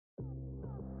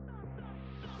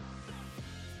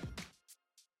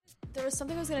There was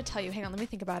something I was going to tell you. Hang on, let me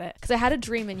think about it. Because I had a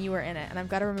dream and you were in it, and I've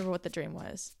got to remember what the dream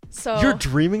was. So You're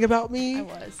dreaming about me? I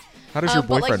was. How does your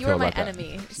boyfriend but like you were feel my about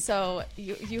enemy, so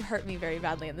you hurt me very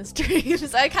badly in this dream.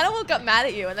 So I kind of woke up mad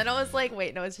at you, and then I was like,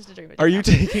 wait, no, it's just a dream. Are you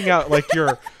taking out like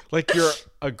your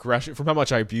aggression from how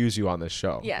much I abuse you on this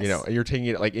show? Yes. You know, and you're taking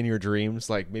it like in your dreams,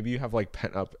 like maybe you have like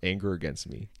pent up anger against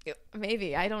me.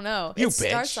 Maybe, I don't know. You it bitch.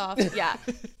 Starts off, yeah.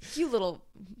 You little.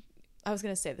 I was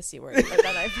going to say the C word, but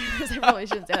then I realized I probably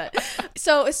shouldn't say that.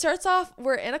 So it starts off,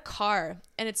 we're in a car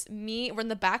and it's me. We're in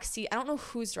the back seat. I don't know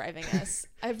who's driving us.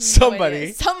 I have no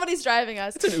idea. Somebody's driving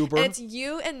us. It's an Uber. And it's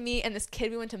you and me and this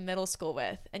kid we went to middle school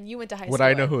with. And you went to high school Would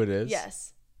I know with. who it is?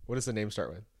 Yes. What does the name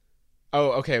start with?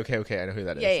 Oh, okay. I know who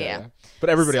that is. Yeah. But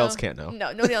everybody else can't know.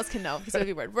 No, nobody else can know because it would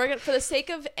be weird. We're gonna, for the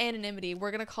sake of anonymity, we're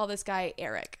going to call this guy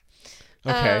Eric.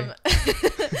 Okay.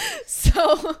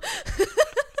 So...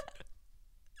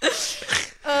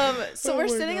 So we're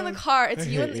sitting in the car. It's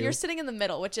you and you're sitting in the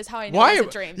middle, which is how I know it's a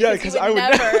dream. Yeah, because I would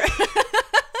never.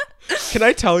 Can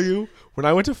I tell you, when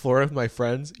I went to Florida with my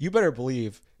friends, you better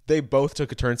believe they both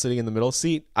took a turn sitting in the middle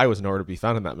seat. I was nowhere to be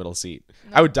found in that middle seat.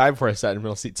 No. I would die before I sat in the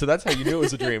middle seat. So that's how you knew it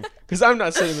was a dream, because I'm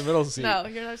not sitting in the middle seat. No,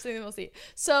 you're not sitting in the middle seat.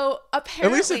 So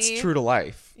apparently, at least it's true to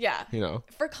life. Yeah. You know.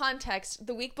 For context,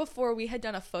 the week before we had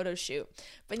done a photo shoot,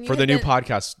 but for the new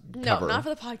podcast cover. No, not for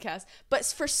the podcast, but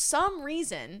for some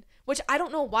reason, which I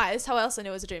don't know why. This is how else I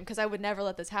knew it was a dream, because I would never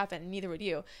let this happen, and neither would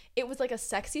you. It was like a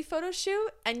sexy photo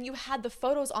shoot, and you had the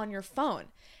photos on your phone.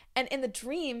 And in the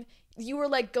dream, you were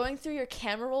like going through your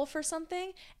camera roll for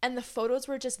something, and the photos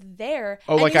were just there.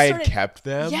 Oh, like I had kept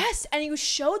them? Yes, and you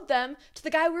showed them to the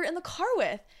guy we were in the car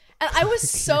with. And I was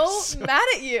so mad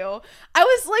at you. I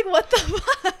was like, what the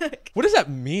fuck? What does that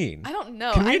mean? I don't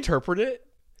know. Can we interpret it?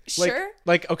 Sure.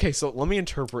 Like, okay, so let me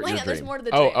interpret your dream. There's more to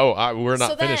the dream. We're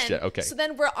not finished yet. Okay. So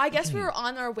then I guess we were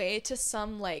on our way to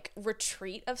some like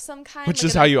retreat of some kind. Which like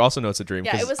is how you also know it's a dream.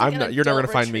 Yeah, it was like you're never going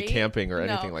to find me camping or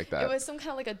anything like that. It was some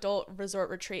kind of like adult resort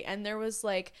retreat. And there was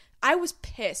like, I was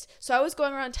pissed. So I was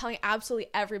going around telling absolutely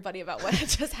everybody about what had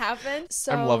just happened.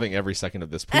 So I'm loving every second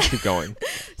of this. Please keep going.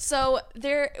 So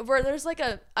there's like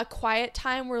a quiet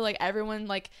time where like everyone,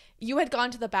 like you had gone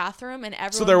to the bathroom and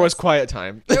everyone. So there was quiet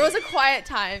time. There was a quiet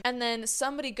time. And then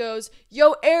somebody goes,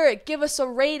 yo, Eric, give us a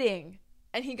rating.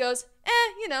 And he goes,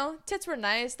 tits were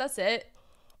nice. That's it.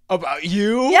 About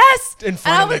you? Yes. In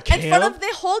front of the camp? In front of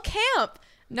the whole camp.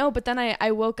 No, but then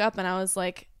I woke up and I was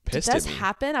like, pissed did at this me.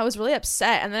 happen? I was really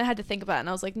upset. And then I had to think about it. And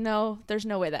I was like, no, there's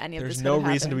no way that any of this There's could have no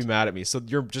reason to happened. be mad at me. So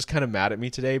you're just kind of mad at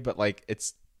me today, but like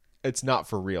it's not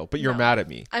for real. But you're mad at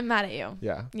me. I'm mad at you.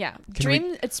 Yeah. Yeah.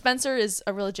 Spencer is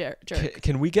a real jerk.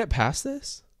 Can we get past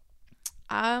this?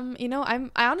 I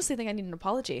honestly think I need an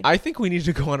apology. I think we need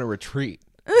to go on a retreat.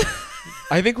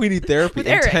 I think we need therapy, With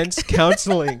Eric. intense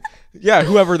counseling. Yeah,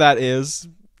 whoever that is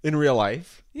in real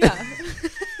life. Yeah.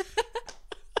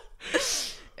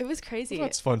 It was crazy. Well,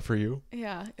 that's fun for you.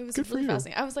 Yeah, it was Good for really you.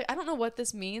 fascinating. I was like, I don't know what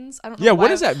this means. I don't know. Yeah, why. what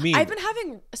does that mean? I've been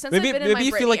having since Maybe I've been in my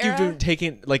you feel like Britney you've era, been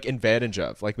taken like advantage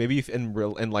of. Like maybe if in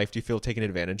life, do you feel taken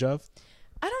advantage of?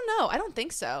 I don't know. I don't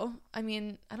think so. I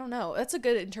mean, I don't know. That's a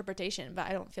good interpretation, but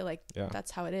I don't feel like that's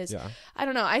how it is. Yeah. I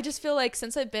don't know. I just feel like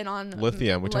since I've been on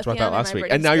Lithium, we talked about Lithium that last in my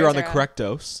week, Britney and now you're on Spears the era. correct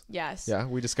dose. Yes. Yeah,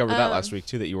 we discovered that last week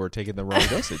too, that you were taking the wrong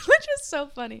dosage. Which is so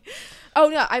funny. Oh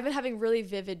no, I've been having really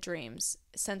vivid dreams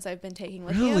since I've been taking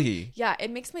lithium. Really? Yeah, it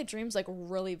makes my dreams like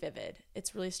really vivid.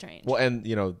 It's really strange. Well, and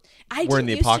I we're in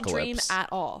the didn't used to apocalypse. dream at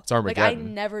all. It's Armageddon. Like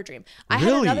I never dream. I had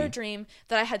Really? another dream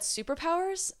that I had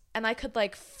superpowers and I could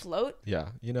like float. Yeah,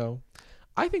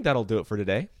 I think that'll do it for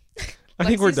today. I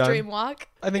think we're Lexi's done. Dream walk.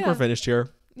 I think we're finished here.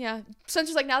 Yeah.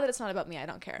 Spencer's like, now that it's not about me, I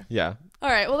don't care. Yeah. All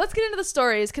right. Well, let's get into the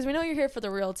stories because we know you're here for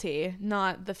the real tea,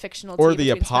 not the fictional tea. Or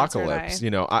the between Spencer and apocalypse.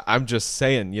 I. I'm just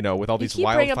saying, with all these You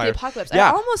keep bringing up the wildfires. apocalypse.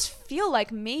 Yeah. I almost feel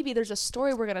like maybe there's a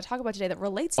story we're going to talk about today that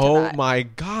relates to Oh that. my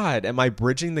God. Am I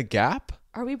bridging the gap?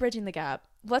 Are we bridging the gap?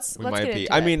 Let's We get might into be.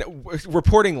 it. I mean,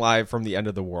 reporting live from the end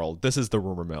of the world. This is the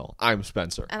Rumor Mill. I'm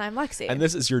Spencer. And I'm Lexi. And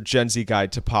this is your Gen Z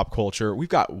guide to pop culture. We've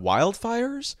got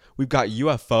wildfires. We've got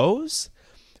UFOs.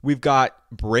 We've got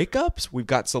breakups. We've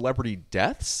got celebrity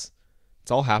deaths. It's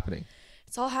all happening.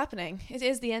 It's all happening. It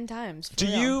is the end times. for Do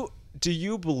real.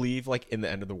 you believe like in the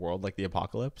end of the world, like the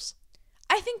apocalypse?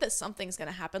 I think that something's going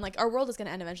to happen. Like our world is going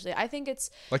to end eventually. I think it's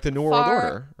Like the New World Order.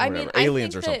 Or whatever.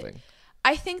 Aliens or something.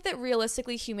 I think that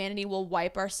realistically humanity will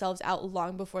wipe ourselves out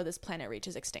long before this planet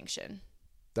reaches extinction.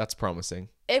 That's promising.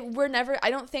 I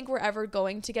don't think we're ever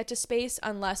going to get to space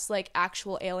unless like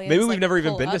actual aliens. Maybe we've like, never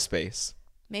even pull been to up. space.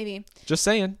 Maybe. Just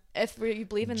saying. If you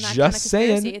believe in that Just kind of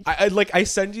conspiracy. saying. I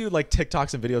send you like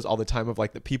TikToks and videos all the time of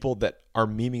like the people that are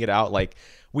memeing it out. Like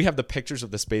we have the pictures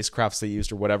of the spacecrafts they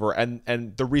used or whatever.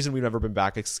 And the reason we've never been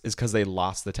back is because they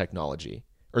lost the technology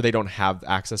or they don't have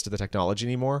access to the technology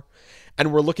anymore.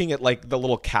 And we're looking at like the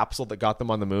little capsule that got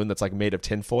them on the moon that's like made of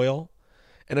tinfoil.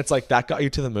 And it's like, that got you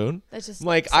to the moon? That's just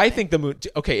like, upsetting. I think the moon...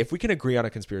 Okay, if we can agree on a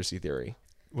conspiracy theory,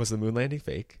 was the moon landing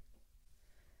fake?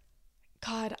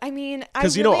 God, I mean,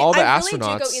 because you know all the I astronauts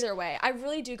really do go either way. I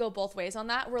really do go both ways on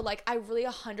that. Where like I really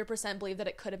 100% believe that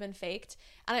it could have been faked,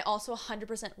 and I also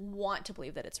 100% want to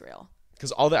believe that it's real.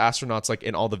 Because all the astronauts, like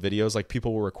in all the videos, like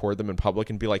people will record them in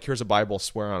public and be like, "Here's a Bible,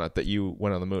 swear on it that you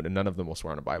went on the moon," and none of them will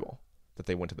swear on a Bible that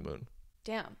they went to the moon.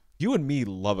 Damn. You and me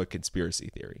love a conspiracy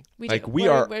theory. We like do. we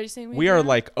What are. are you saying We are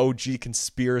like OG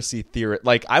conspiracy theory.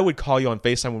 Like I would call you on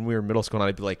FaceTime when we were in middle school, and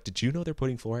I'd be like, "Did you know they're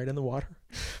putting fluoride in the water?"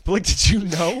 But like, did you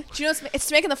know? Do you know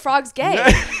it's making the frogs gay?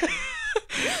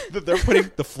 That they're putting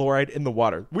the fluoride in the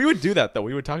water. We would do that though.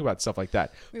 We would talk about stuff like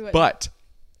that. We would. But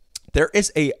there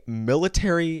is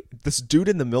this dude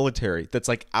in the military that's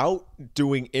like out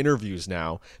doing interviews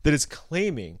now that is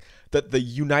claiming that the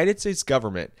United States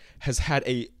government has had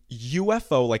a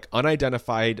UFO, like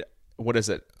unidentified, what is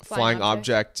it? Flying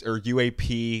object or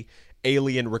UAP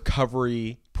alien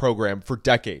recovery program for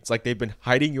decades. Like they've been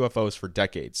hiding UFOs for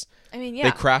decades. I mean, yeah.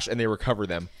 They crash and they recover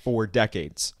them for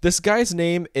decades. This guy's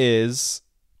name is,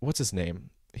 what's his name?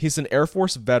 He's an Air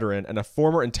Force veteran and a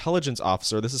former intelligence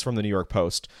officer. This is from the New York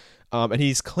Post. And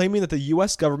he's claiming that the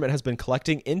U.S. government has been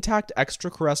collecting intact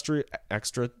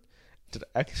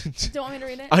Don't want me to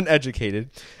read it? uneducated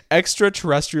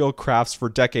extraterrestrial crafts for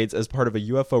decades as part of a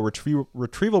UFO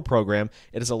retrieval program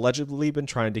it has allegedly been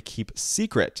trying to keep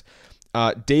secret.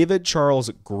 David Charles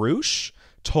Grush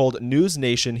told News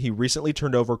Nation he recently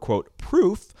turned over, quote,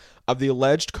 proof of the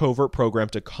alleged covert program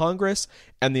to Congress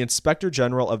and the Inspector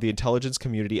General of the intelligence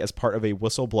community as part of a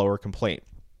whistleblower complaint.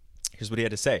 Here's what he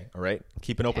had to say, all right?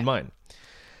 Keep an open mind.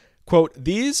 Quote,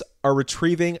 these are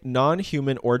retrieving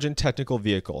non-human origin technical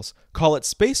vehicles. Call it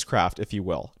spacecraft, if you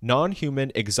will.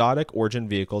 Non-human exotic origin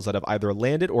vehicles that have either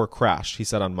landed or crashed, he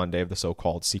said on Monday of the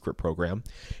so-called secret program.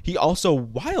 He also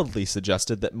wildly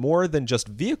suggested that more than just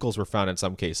vehicles were found in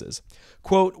some cases.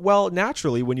 Quote, well,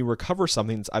 naturally, when you recover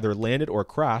something that's either landed or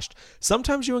crashed,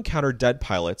 sometimes you encounter dead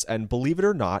pilots, and believe it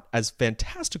or not, as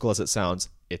fantastical as it sounds,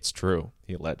 it's true,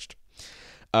 he alleged.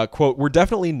 Quote, we're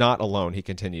definitely not alone, he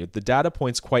continued. The data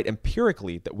points quite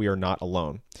empirically that we are not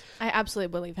alone. I absolutely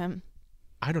believe him.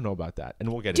 I don't know about that, and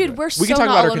we'll get into it. Dude, we're we so can talk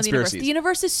not about our alone in the universe. conspiracies. The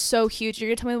universe is so huge. You're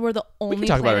going to tell me we're the We only can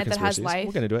talk about our planet that has conspiracies. life?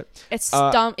 We'll get into it. It's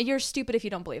dumb. You're stupid if you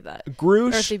don't believe that. Or if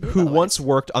Grush, they believe who otherwise. once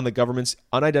worked on the government's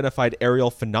Unidentified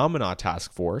Aerial Phenomena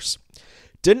Task Force,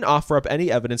 didn't offer up any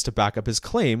evidence to back up his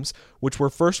claims, which were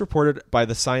first reported by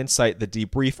the science site The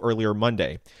Debrief earlier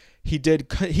Monday. He did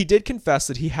confess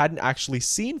that he hadn't actually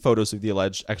seen photos of the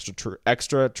alleged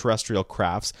extraterrestrial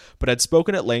crafts, but had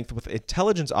spoken at length with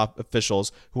intelligence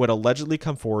officials who had allegedly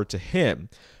come forward to him.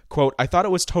 Quote, I thought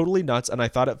it was totally nuts, and I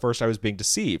thought at first I was being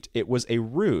deceived. It was a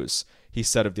ruse, he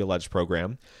said of the alleged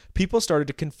program. People started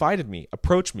to confide in me,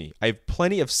 approach me. I have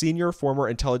plenty of senior former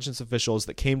intelligence officials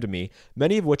that came to me,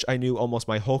 many of which I knew almost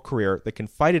my whole career, that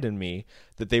confided in me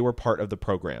that they were part of the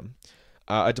program.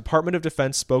 A Department of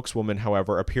Defense spokeswoman,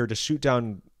 however, appeared to shoot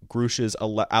down Grush's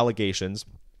allegations,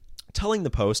 telling the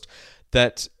Post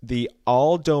that the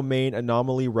All-Domain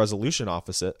Anomaly Resolution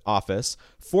Office,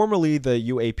 formerly the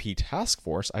UAP Task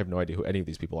Force, I have no idea who any of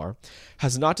these people are,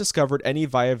 has not discovered any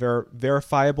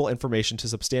verifiable information to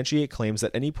substantiate claims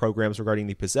that any programs regarding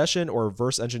the possession or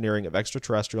reverse engineering of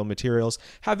extraterrestrial materials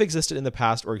have existed in the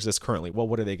past or exist currently. Well,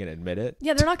 what are they going to admit it?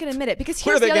 Yeah, they're not going to admit it because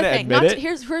When are here's they the other gonna thing. admit it?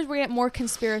 Here's where we get more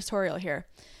conspiratorial here.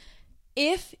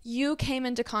 If you came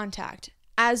into contact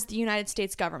as the United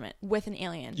States government with an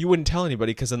alien, You wouldn't tell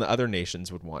anybody because then the other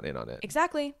nations would want in on it.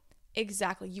 Exactly.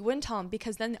 You wouldn't tell them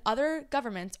because then the other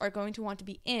governments are going to want to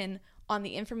be in on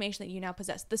the information that you now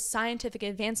possess, the scientific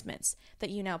advancements that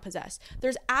you now possess.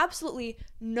 There's absolutely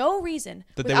no reason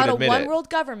That they without would a admit one it. world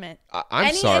government. I'm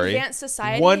any sorry. Advanced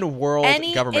society, One world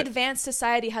any government. advanced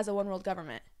society has a one world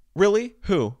government. Really?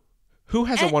 Who? Who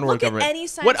has a And one world look at government? any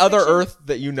science What other fiction- Earth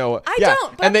that you know? I yeah.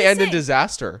 don't, but and I'm they just end in saying.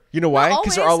 disaster. You know why?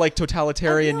 Because they're all always. like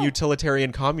totalitarian, I know.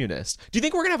 utilitarian communist. Do you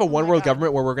think we're gonna have a one world God.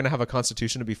 government where we're gonna have a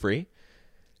constitution to be free?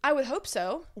 I would hope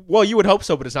so. Well, you would hope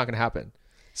so, but it's not gonna happen.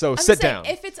 So sit just saying, down.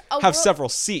 if it's a have world- several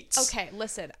seats. Okay,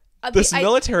 listen. This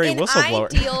military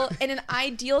whistleblower. In an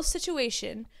ideal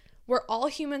situation where all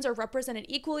humans are represented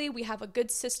equally, we have a good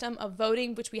system of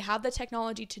voting, which we have the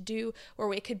technology to do,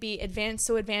 where it could be advanced,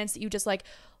 so advanced that you just like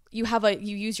you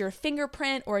use your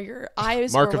fingerprint or your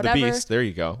eyes Mark or of the whatever. beast. There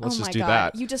you go. Let's Oh just my do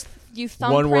God. that. You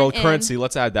thumbprint One world in. currency.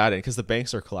 Let's add that in because the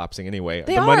banks are collapsing anyway.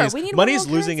 They the are. money's, We need money's one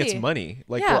world losing currency. its money.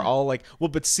 Like Yeah. we're all like, well,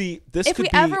 but see, this If could we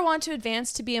be. ever want to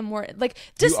advance to be a more like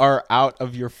just You are out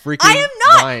of your freaking I am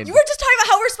not. mind. You were just talking about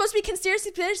how we're supposed to be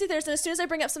conspiracy theorists, and as soon as I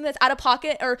bring up something that's out of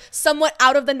pocket or somewhat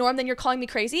out of the norm, then you're calling me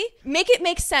crazy. Make it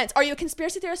make sense. Are you a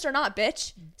conspiracy theorist or not,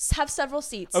 bitch? Have several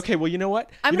seats. Okay, well, you know what?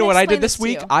 I'm You know gonna what I explain did this this to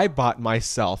week? you. I bought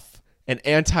myself an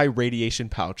anti-radiation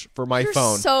pouch for my You're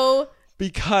phone so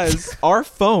because our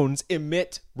phones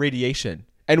emit radiation.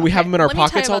 And we have them in our let me tell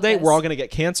you pockets all about day. this. We're all going to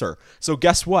get cancer. So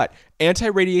guess what?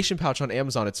 Anti-radiation pouch on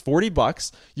Amazon. It's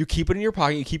 $40. You keep it in your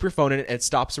pocket. You keep your phone in it. And it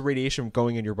stops the radiation from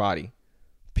going in your body.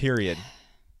 Period.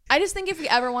 I just think if we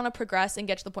ever want to progress and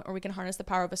get to the point where we can harness the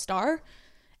power of a star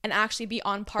and actually be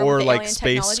on par Or with the like alien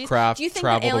technologies, spacecraft, do you think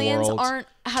travel that the aliens world, aren't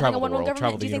having travel a the one world world,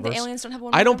 travel government? Do the you think the universe. aliens don't have a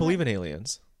one I world don't government? believe in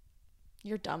aliens.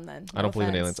 You're dumb then. I don't believe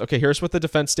in offense. aliens. Okay, here's what the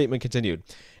defense statement continued.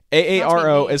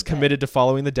 AARO mean, is committed to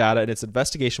following the data in its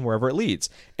investigation wherever it leads.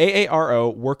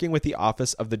 AARO, working with the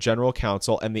Office of the General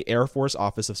Counsel and the Air Force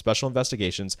Office of Special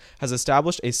Investigations, has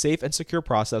established a safe and secure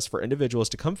process for individuals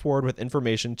to come forward with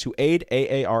information to aid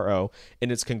AARO in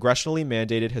its congressionally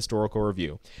mandated historical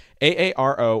review.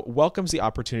 AARO welcomes the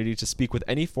opportunity to speak with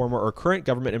any former or current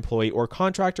government employee or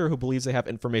contractor who believes they have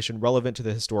information relevant to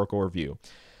the historical review.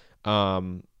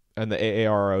 And the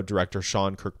AARO director,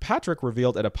 Sean Kirkpatrick,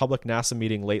 revealed at a public NASA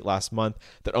meeting late last month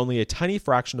that only a tiny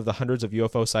fraction of the hundreds of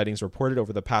UFO sightings reported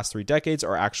over the past 3 decades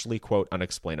are actually, quote,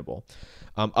 unexplainable.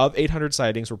 Of 800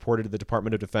 sightings reported to the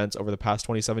Department of Defense over the past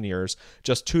 27 years,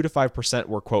 just 2 to 5%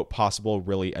 were, quote, possible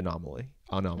really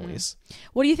anomalies.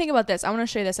 What do you think about this? I want to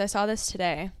show you this. I saw this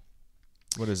today.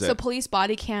 What is it? So police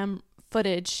body cam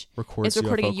footage Records is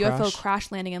recording UFO a UFO crash?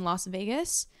 crash landing in Las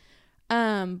Vegas.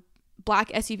 Black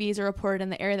SUVs are reported in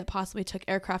the area that possibly took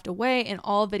aircraft away, and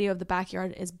all video of the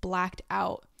backyard is blacked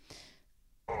out.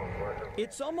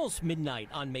 It's almost midnight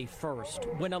on May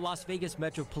 1st when a Las Vegas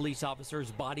Metro police officer's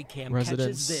body cam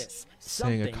Residents catches this.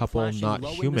 saying a Something couple flashing not low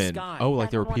in the human. sky. Oh, like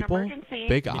there were 911 people? emergency.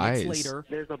 Big Minutes eyes. later,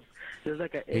 There's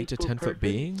like an 8 to 10 foot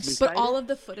beings? But all of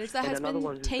the footage that And has another been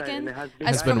one's inside, taken and it has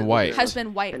Has been wiped. Has been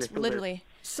And wiped, it's still literally.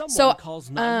 someone So, calls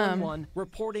 911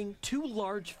 reporting 2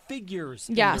 large figures.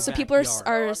 in Yeah, their so people are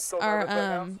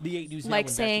backyard. The 8 News Now like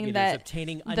saying investigators that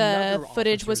obtaining the another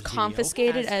footage was officer's video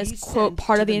confiscated as as, he's quote, sent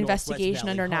part to of the Northwest investigation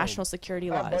Valley under home. national security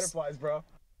laws. Butterflies, bro.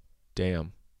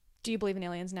 Damn. Do you believe in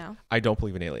aliens now? I don't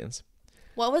believe in aliens.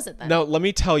 What was it then? Now, let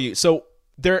me tell you. So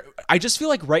I just feel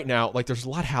like right now, like there's a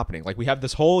lot happening. Like we have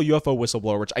this whole UFO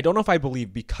whistleblower, which I don't know if I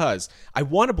believe because I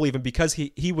want to believe him because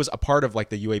he was a part of like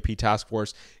the UAP task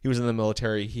force. He was in the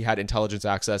military. He had intelligence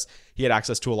access. He had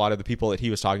access to a lot of the people that he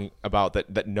was talking about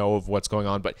that know of what's going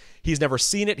on, but he's never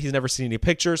seen it. He's never seen any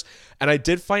pictures. And I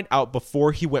did find out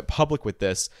before he went public with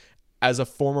this, as a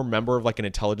former member of like an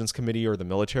intelligence committee or the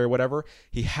military or whatever,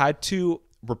 he had to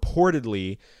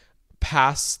reportedly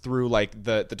pass through like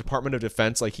the Department of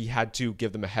Defense. Like he had to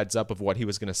give them a heads up of what he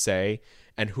was going to say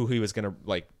and who he was going to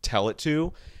like tell it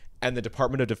to. And the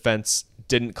Department of Defense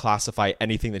didn't classify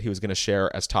anything that he was going to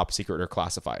share as top secret or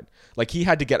classified. Like he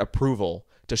had to get approval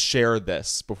to share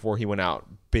this before he went out,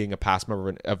 being a past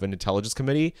member of an intelligence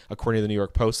committee, according to the New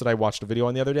York Post that I watched a video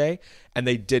on the other day, and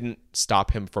they didn't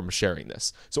stop him from sharing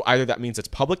this. So either that means it's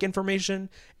public information,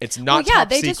 it's not top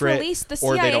they secret, just released the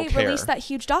or they CIA don't care. released that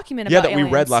huge document Yeah, about that we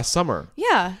read aliens. last summer.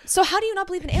 Yeah. So how do you not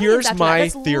believe in aliens? Here's after my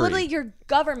that? That's theory. literally your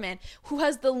government, who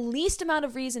has the least amount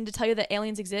of reason to tell you that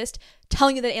aliens exist,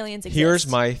 telling you that aliens exist. Here's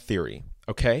my theory,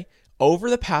 okay?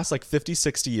 Over the past like 50,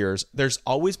 60 years, there's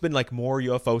always been like more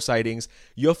UFO sightings.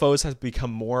 UFOs have become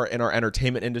more in our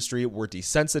entertainment industry. We're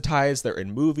desensitized. They're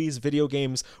in movies, video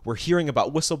games. We're hearing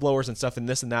about whistleblowers and stuff and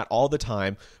this and that all the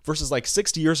time. Versus like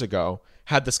 60 years ago,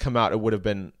 had this come out, it would have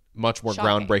been much more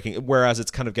Shocking. groundbreaking, whereas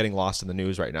it's kind of getting lost in the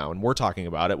news right now, and we're talking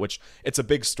about it, which it's a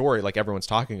big story, like everyone's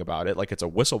talking about it, like it's a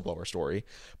whistleblower story,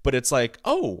 but it's like,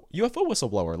 oh, UFO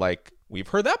whistleblower, like we've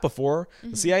heard that before.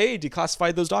 The CIA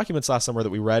declassified those documents last summer that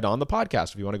we read on the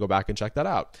podcast, if you want to go back and check that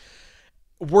out.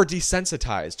 We're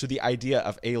desensitized to the idea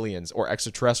of aliens or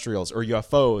extraterrestrials or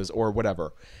UFOs or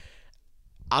whatever.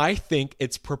 I think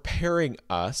it's preparing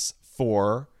us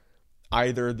for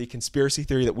either the conspiracy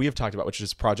theory that we have talked about, which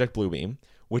is Project Bluebeam,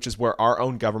 which is where our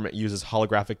own government uses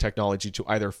holographic technology to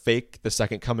either fake the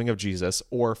second coming of Jesus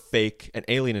or fake an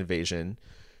alien invasion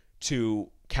to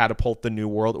catapult the New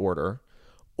World Order,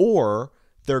 or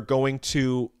they're going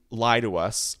to lie to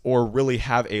us or really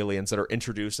have aliens that are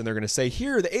introduced and they're going to say,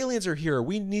 here, the aliens are here.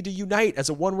 We need to unite as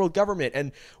a one world government.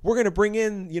 And we're going to bring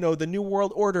in, the new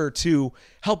world order to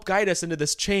help guide us into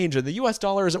this change. And the US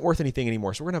dollar isn't worth anything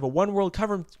anymore. So we're going to have a one world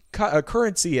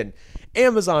currency, and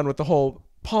Amazon with the whole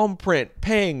palm print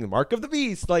paying the mark of the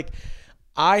beast. Like,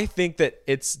 I think that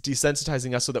it's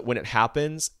desensitizing us so that when it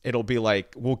happens, it'll be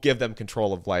like, we'll give them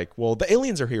control of like, well, the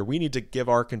aliens are here. We need to give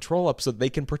our control up so that they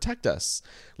can protect us.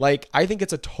 Like, I think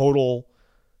it's a total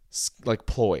like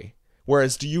ploy.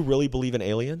 Whereas, do you really believe in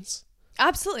aliens?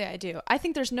 Absolutely, I do. I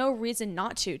think there's no reason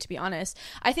not to be honest.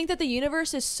 I think that the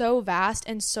universe is so vast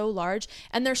and so large,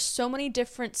 and there's so many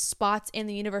different spots in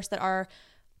the universe that are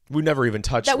we've never even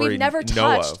touched that we've never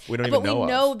touched. We don't even know of. But we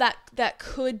know that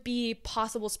could be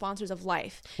possible sponsors of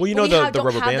life. Well, the rubber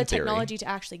don't have band the theory. technology to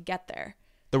actually get there.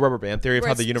 The rubber band theory of Where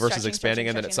how it's the universe is stretching, expanding,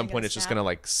 and then at stretching, some and point gonna it's just snap. gonna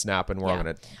like snap, and we're all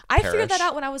gonna. I perish. figured that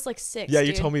out when I was like 6. Yeah,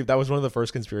 you dude. told me that was one of the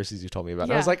first conspiracies you told me about.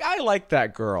 Yeah. I was like, I like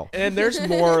that girl. And there's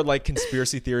more like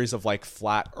conspiracy theories of like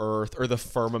flat Earth or the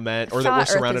firmament or that Flat we're Earth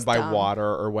surrounded is by dumb. water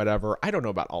or whatever. I don't know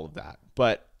about all of that,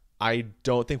 but I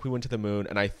don't think we went to the moon,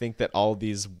 and I think that all of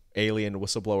these alien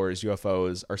whistleblowers,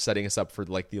 UFOs, are setting us up for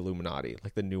like the Illuminati,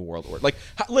 like the New World Order. Like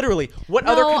literally, what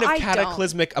other kind of I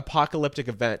cataclysmic apocalyptic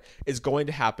event is going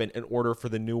to happen in order for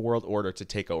the New World Order to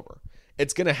take over?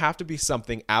 It's going to have to be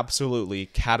something absolutely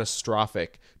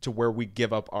catastrophic to where we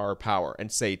give up our power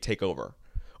and say take over,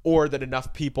 or that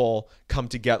enough people come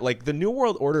together. Like the New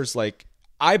World Order is like,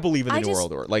 I believe in the New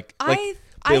World Order, like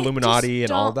the Illuminati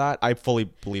and all of that. I fully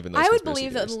believe in those. I would conspiracy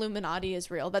believe that theories. the Illuminati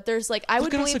is real. That there's like, I would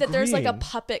Look at us believe that there's like a agreeing.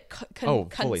 puppet.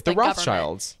 Fully. The like, Rothschilds.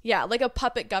 government. Yeah, like a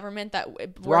puppet government that works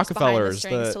behind the Rockefellers,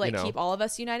 strings to like you know. keep all of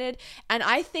us united. And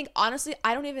I think honestly,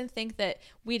 I don't even think that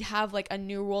we'd have like a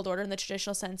new world order in the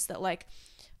traditional sense that like.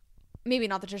 Maybe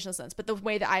not the traditional sense, but the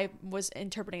way that I was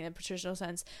interpreting the traditional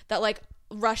sense, that like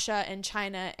Russia and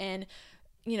China and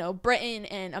Britain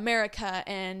and America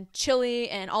and Chile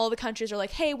and all the countries are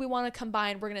like, hey, we want to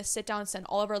combine. We're going to sit down and send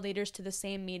all of our leaders to the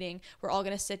same meeting. We're all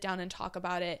going to sit down and talk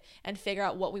about it and figure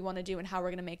out what we want to do and how we're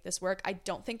going to make this work. I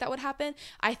don't think that would happen.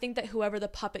 I think that whoever the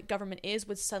puppet government is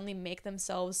would suddenly make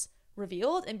themselves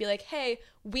revealed and be like, hey,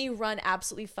 we run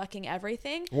absolutely fucking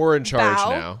everything. We're in charge Bow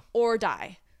now. Or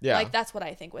die. Yeah. Like that's what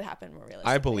I think would happen more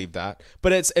realistically. I believe that.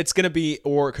 But it's going to be,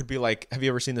 or it could be like, have you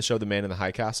ever seen the show The Man in the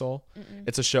High Castle? Mm-mm.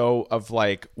 It's a show of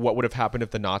like what would have happened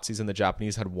if the Nazis and the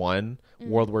Japanese had won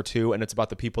World War II. And it's about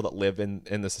the people that live in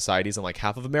the societies, and like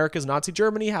half of America's Nazi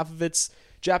Germany, half of it's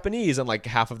Japanese, and like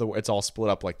half of it's all split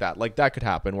up like that. Like that could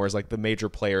happen. Whereas like the major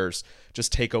players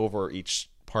just take over each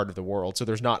part of the world, so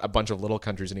there's not a bunch of little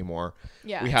countries anymore.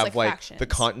 Yeah, we have like factions. the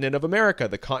continent of America,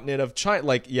 the continent of China,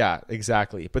 like yeah,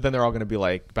 exactly. But then they're all going to be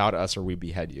like, bow to us or we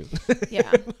behead you. Yeah.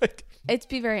 Like, It'd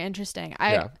be very interesting.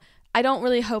 Yeah. I don't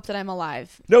really hope that I'm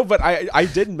alive. no, but I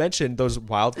did mention those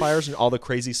wildfires and all the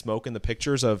crazy smoke and the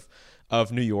pictures of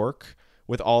New York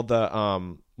with all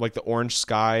the like the orange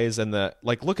skies and the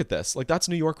like, look at this, like that's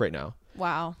New York right now.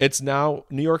 Wow. It's now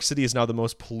New York City is now the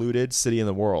most polluted city in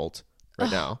the world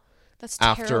right now. That's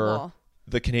After terrible.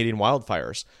 the Canadian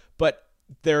wildfires. But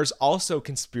there's also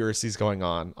conspiracies going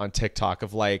on TikTok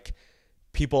of like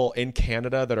people in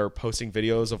Canada that are posting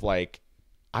videos of like,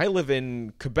 I live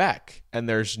in Quebec and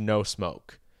there's no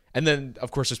smoke. And then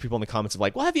of course there's people in the comments of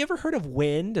like, well, have you ever heard of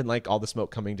wind and like all the smoke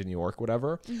coming to New York,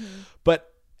 whatever. Mm-hmm.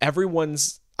 But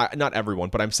not everyone,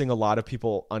 but I'm seeing a lot of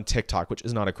people on TikTok, which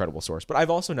is not a credible source, but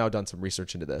I've also now done some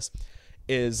research into this,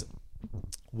 is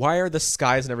why are the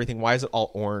skies and everything, why is it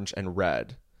all orange and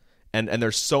red? And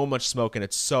there's so much smoke and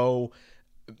it's so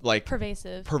like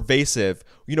pervasive.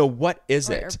 What is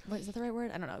it? Or, is that the right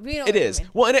word? I don't know. You know it what I is. mean.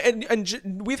 Well,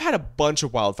 and we've had a bunch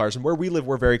of wildfires, and where we live,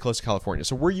 we're very close to California.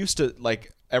 So we're used to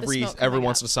like every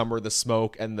once in a summer, the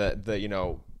smoke and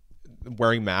the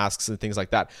wearing masks and things like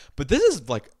that. But this is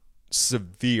like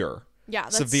severe. Yeah,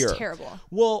 that's severe. terrible.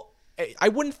 Well, I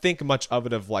wouldn't think much of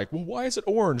it of like, well, why is it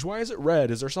orange? Why is it red?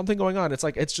 Is there something going on? It's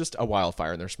like, it's just a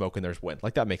wildfire and there's smoke and there's wind.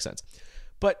 Like that makes sense.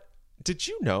 But did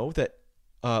you know that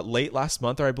late last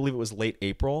month, or I believe it was late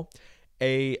April,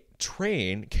 a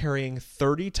train carrying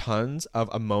 30 tons of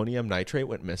ammonium nitrate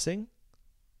went missing?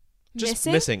 Just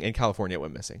missing in California, it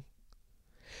went missing.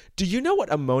 Do you know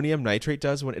what ammonium nitrate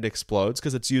does when it explodes?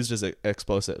 Because it's used as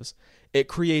explosives. It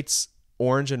creates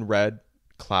orange and red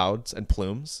clouds and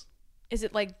plumes. Is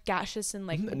it like gaseous and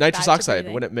like nitrous oxide?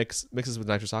 When it mixes with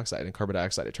nitrous oxide and carbon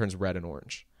dioxide, it turns red and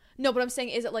orange. No, but I'm saying,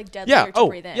 is it like deadlier to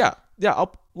breathe in? Yeah.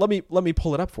 Let me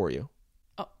pull it up for you.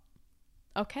 Oh,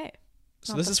 okay.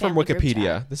 So this is from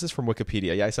Wikipedia. This is from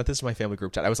Wikipedia. Yeah, I sent this to my family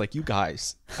group chat. I was like, you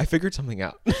guys, I figured something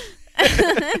out.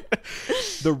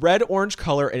 The red-orange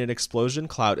color in an explosion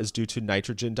cloud is due to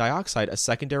nitrogen dioxide, a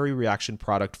secondary reaction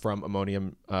product from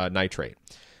ammonium nitrate.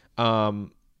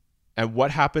 And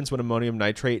what happens when ammonium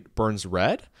nitrate burns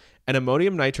red? An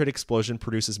ammonium nitrate explosion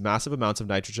produces massive amounts of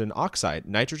nitrogen oxide.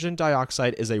 Nitrogen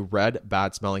dioxide is a red,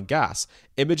 bad-smelling gas.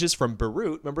 Images from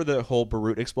Beirut, remember the whole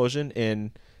Beirut explosion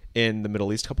in the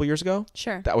Middle East a couple years ago?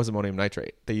 Sure. That was ammonium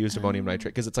nitrate. They used ammonium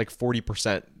nitrate because it's like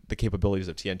 40% the capabilities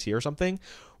of TNT or something,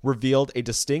 revealed a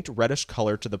distinct reddish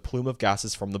color to the plume of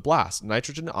gases from the blast.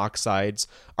 Nitrogen oxides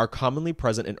are commonly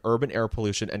present in urban air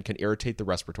pollution and can irritate the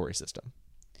respiratory system.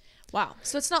 Wow.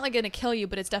 So it's not like going to kill you,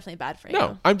 but it's definitely bad for you.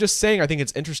 No, I'm just saying I think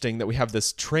it's interesting that we have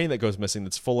this train that goes missing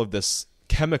that's full of this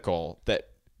chemical that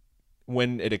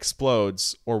when it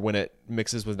explodes or when it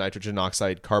mixes with nitrogen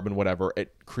oxide, carbon, whatever,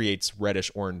 it creates reddish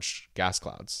orange gas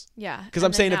clouds. Yeah. Because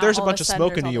I'm saying if there's a bunch of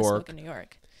smoke in New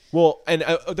York. Well, and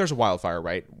there's a wildfire,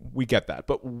 right? We get that.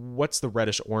 But what's the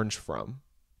reddish orange from?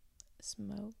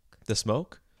 Smoke. The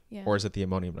smoke? Yeah. Or is it the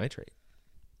ammonium nitrate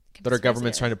that our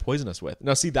government's trying to poison us with?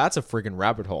 Now, see, that's a friggin'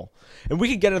 rabbit hole. And we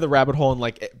could get into the rabbit hole and,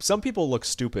 like, some people look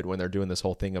stupid when they're doing this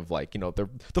whole thing of, like, you know, the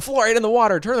fluoride in the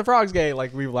water, turn the frogs gay,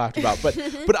 like we've laughed about. But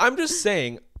I'm just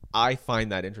saying I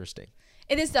find that interesting.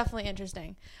 It is definitely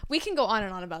interesting. We can go on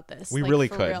and on about this. We like, really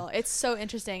for could. Real. It's so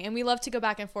interesting. And we love to go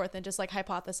back and forth and just, like,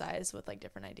 hypothesize with, like,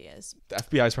 different ideas. The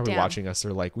FBI is probably watching us.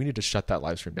 They're like, we need to shut that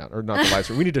live stream down. Or not the live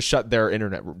stream. We need to shut their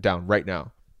internet down right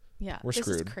now. Yeah. We're this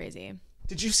screwed. Is crazy.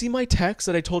 Did you see my text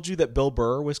that I told you that Bill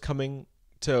Burr was coming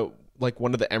to, like,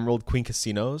 one of the Emerald Queen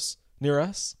casinos near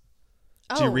us?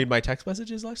 Oh. Did you read my text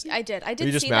messages, Lexi? I did. I did. Were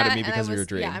you just see mad that, at me because of your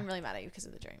dream? Yeah, I'm really mad at you because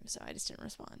of the dream. So I just didn't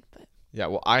respond. But yeah,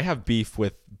 well, I have beef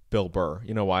with Bill Burr.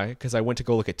 You know why? Because I went to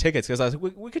go look at tickets because I was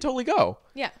like, we could totally go.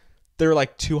 Yeah. They're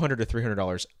like $200 to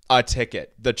 $300 a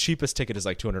ticket. The cheapest ticket is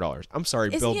like $200. I'm sorry,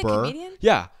 Isn't Bill he a Burr. comedian?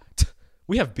 Yeah,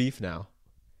 we have beef now.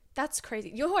 That's crazy.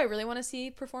 You know who I really want to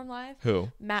see perform live? Who?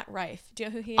 Matt Rife. Do you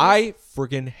know who he is? I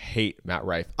friggin' hate Matt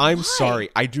Rife. I'm Why? sorry.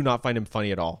 I do not find him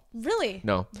funny at all. Really?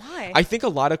 No. Why? I think a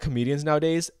lot of comedians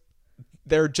nowadays,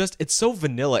 it's so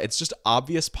vanilla. It's just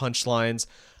obvious punchlines,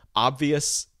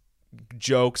 obvious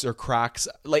jokes or cracks.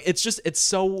 Like, it's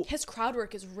so His crowd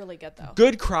work is really good, though.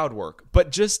 good crowd work,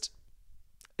 but just,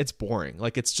 it's boring.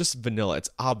 Like, it's just vanilla. It's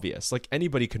obvious. Like,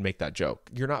 anybody could make that joke.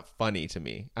 You're not funny to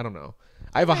me. I don't know.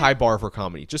 I have a high bar for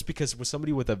comedy just because with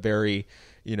somebody with a very,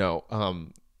 you know,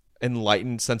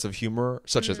 enlightened sense of humor,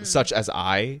 such as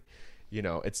I, you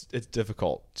know, it's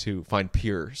difficult to find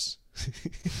peers.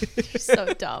 You're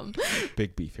so dumb.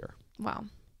 Big beef here. Wow.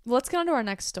 Well, let's get on to our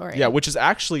next story. Yeah, which is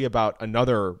actually about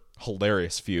another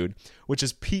hilarious feud, which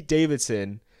is Pete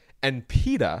Davidson and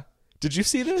PETA. Did you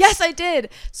see this? Yes, I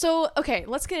did. So, okay,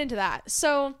 let's get into that.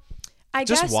 So, I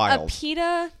Just guess wild.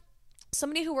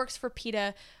 somebody who works for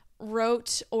PETA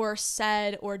wrote or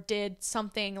said or did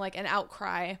something like an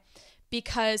outcry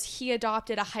because he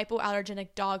adopted a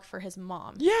hypoallergenic dog for his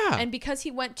mom. Yeah. And because he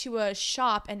went to a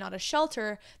shop and not a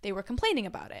shelter, they were complaining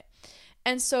about it.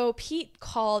 And so Pete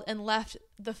called and left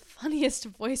the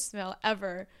funniest voicemail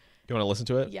ever. You want to listen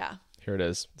to it? Yeah. Here it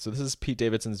is. So this is Pete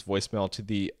Davidson's voicemail to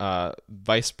the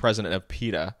vice president of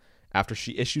PETA after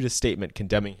she issued a statement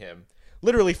condemning him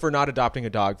literally for not adopting a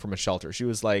dog from a shelter. She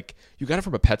was like, you got it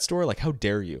from a pet store? Like, how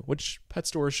dare you? Which pet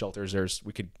stores, shelters,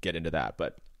 we could get into that,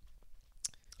 but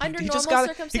Under he normal just got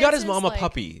circumstances, he got his mom like, a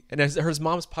puppy, and his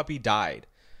mom's puppy died.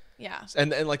 Yeah.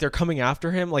 And like they're coming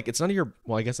after him. Like, it's none of your,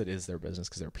 well, I guess it is their business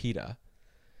because they're PETA.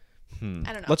 I don't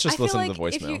know. Let's just I feel listen like to the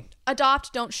voicemail. If you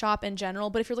adopt, don't shop in general.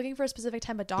 But if you're looking for a specific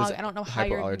type of dog, I don't know how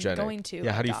you're Hypoallergenic. going to.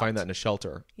 Yeah, how do you adopt. find that in a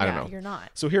shelter? I don't Yeah, know. you're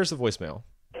not. So here's the voicemail.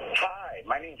 Hi,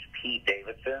 my name's Pete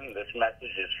Davidson. This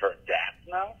message is for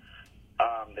Daphne,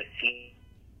 the C.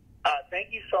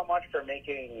 Thank you so much for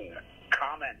making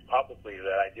comments publicly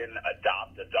that I didn't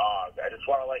adopt a dog. I just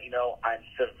want to let you know I'm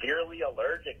severely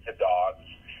allergic to dogs,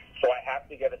 so I have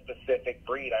to get a specific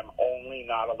breed. I'm only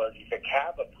not allergic to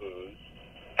Cavapoos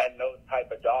and those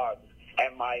type of dogs.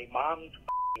 And my mom's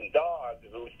dog,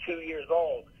 who was 2 years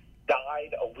old,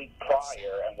 died a week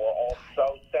prior, and we're all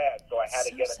so sad. So I had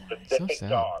to get a specific So sad.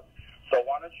 dog. So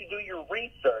why don't you do your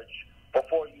research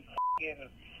before you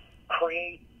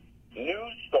create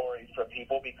news stories for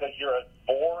people, because you're a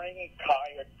boring,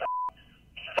 tired.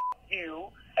 You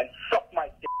and suck my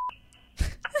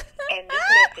dick. And this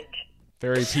message.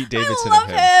 Very Pete Davidson I love of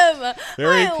him. him.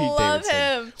 Very I Pete love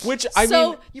Davidson. him. Which, I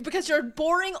so, mean, because you're a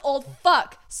boring old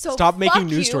fuck. So Stop making fuck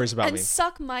news you stories about and me.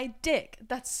 suck my dick.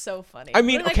 That's so funny. I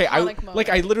mean, What an okay, I iconic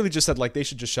moment. literally just said like they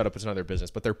should just shut up. It's none of their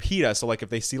business. But they're PETA, so like if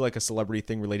they see like a celebrity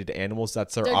thing related to animals,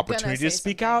 that's their They're gonna opportunity to say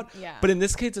speak something. out. Yeah. But in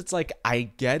this case, it's like I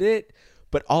get it,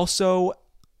 but also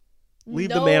leave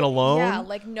the Know- man alone. Yeah,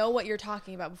 like know what you're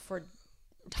talking about before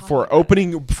for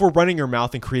running your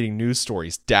mouth and creating news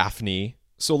stories, Daphne.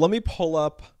 So let me pull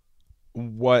up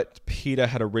what PETA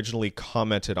had originally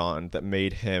commented on that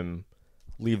made him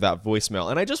leave that voicemail.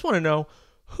 And I just want to know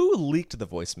who leaked the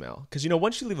voicemail. Because,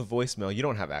 once you leave a voicemail, you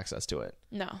don't have access to it.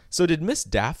 No. So did Miss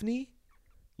Daphne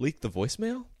leak the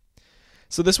voicemail?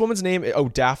 So this woman's name,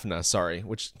 Daphna, sorry,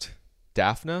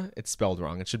 Daphna, it's spelled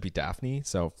wrong. It should be Daphne.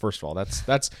 So first of all,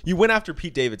 that's you went after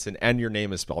Pete Davidson and your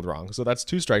name is spelled wrong. So that's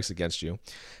 2 strikes against you.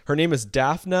 Her name is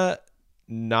Daphna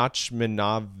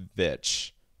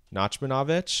Nachmanovich.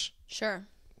 Sure.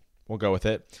 We'll go with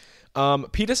it.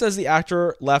 PETA says the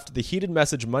actor left the heated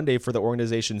message Monday for the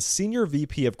organization's senior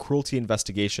VP of Cruelty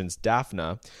Investigations,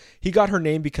 Daphna. He got her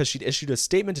name because she'd issued a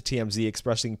statement to TMZ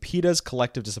expressing PETA's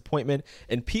collective disappointment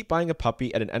in Pete buying a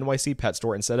puppy at an NYC pet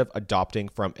store instead of adopting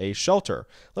from a shelter.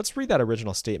 Let's read that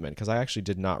original statement because I actually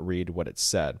did not read what it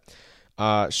said.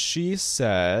 She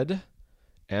said,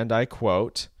 and I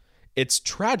quote, "It's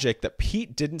tragic that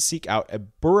Pete didn't seek out a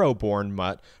burrow-born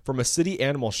mutt from a city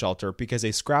animal shelter because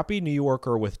a scrappy New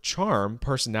Yorker with charm,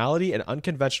 personality, and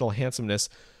unconventional handsomeness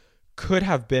could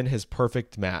have been his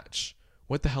perfect match."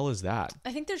 What the hell is that?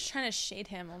 I think they're just trying to shade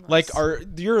him almost. Like,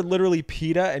 you're literally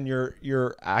PETA and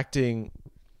you're acting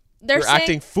They're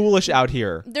acting foolish out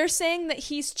here. They're saying that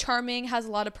he's charming, has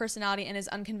a lot of personality, and is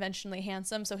unconventionally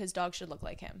handsome, so his dog should look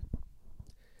like him.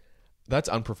 That's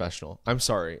unprofessional. I'm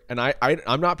sorry. And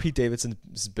I'm not Pete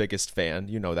Davidson's biggest fan.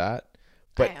 You know that.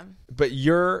 But, I am. But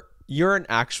you're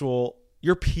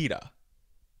PETA.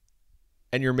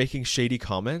 And you're making shady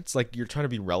comments. Like, you're trying to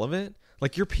be relevant.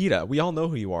 Like, you're PETA. We all know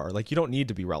who you are. Like, you don't need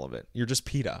to be relevant. You're just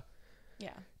PETA.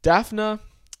 Yeah. Daphna,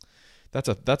 that's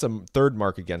a 3rd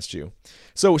mark against you.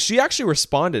 So she actually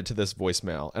responded to this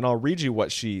voicemail, and I'll read you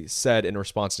what she said in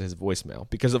response to his voicemail.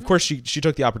 Because of course she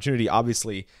took the opportunity.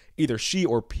 Obviously, either she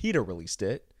or PETA released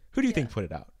it. Who do you think put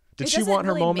it out? Did she want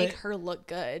her moment? It doesn't really make her look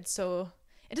good, so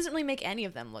it doesn't really make any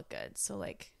of them look good. So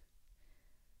like,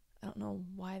 I don't know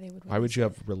why they would. Why would you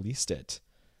have released it?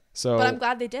 So, but I'm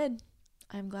glad they did.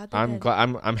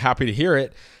 I'm happy to hear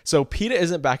it. So PETA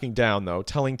isn't backing down, though,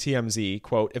 telling TMZ,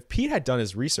 quote, "If Pete had done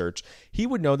his research, he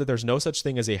would know that there's no such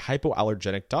thing as a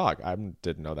hypoallergenic dog." I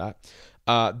didn't know that.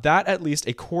 That at least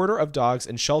a quarter of dogs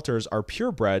in shelters are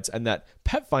purebreds, and that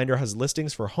Pet Finder has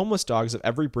listings for homeless dogs of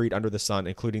every breed under the sun,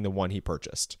 including the one he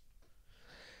purchased.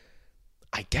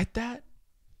 I get that,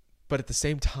 but at the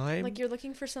same time, like, you're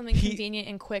looking for something convenient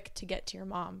and quick to get to your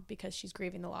mom because she's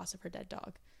grieving the loss of her dead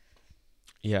dog.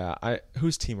 Yeah,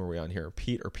 whose team are we on here?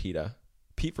 Pete or PETA?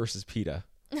 Pete versus PETA.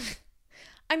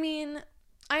 I mean,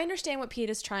 I understand what Pete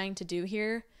is trying to do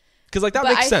here. Because, like, that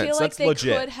makes sense. I feel like That's they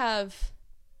legit. could have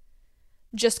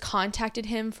just contacted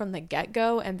him from the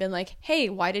get-go and been like, "Hey,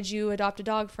 why did you adopt a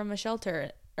dog from a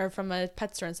shelter or from a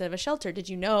pet store instead of a shelter? Did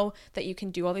you know that you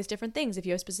can do all these different things if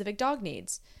you have specific dog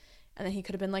needs?" And then he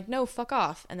could have been like, "No, fuck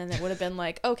off." And then it would have been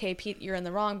like, "Okay, Pete, you're in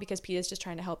the wrong because Pete is just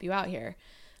trying to help you out here."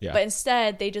 Yeah. But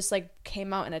instead, they just like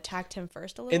came out and attacked him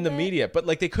first a little bit. In the media. But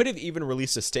like, they could have even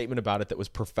released a statement about it that was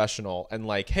professional and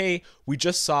like, "Hey, we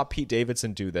just saw Pete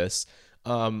Davidson do this.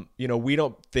 We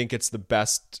don't think it's the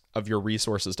best of your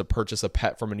resources to purchase a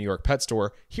pet from a New York pet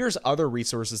store. Here's other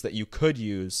resources that you could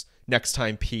use next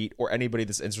time, Pete, or anybody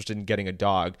that's interested in getting a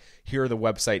dog. Here are the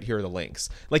website. Here are the links."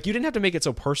 Like, you didn't have to make it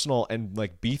so personal and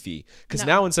like beefy. Because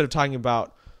now instead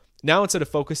of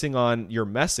focusing on your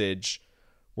message,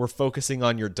 we're focusing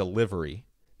on your delivery.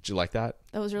 Did you like that?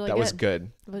 That was really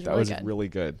good. That was really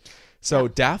good. So,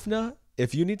 Daphna,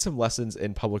 if you need some lessons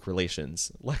in public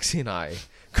relations, Lexi and I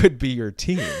could be your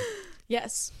team.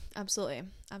 Yes, absolutely.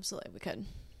 Absolutely, we could.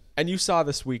 And you saw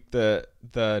this week the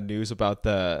news about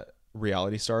the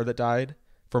reality star that died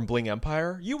from Bling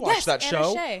Empire. You watched that Anna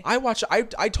show? Shea. I watched.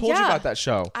 I told you about that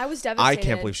show. I was devastated. I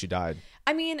can't believe she died.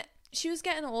 I mean, she was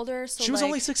getting older. So she was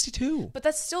only 62. But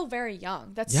that's still very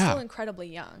young. That's still incredibly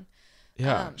young.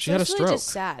 Yeah, she had a stroke. Really just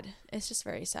sad. It's just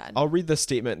very sad. I'll read the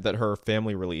statement that her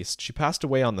family released. She passed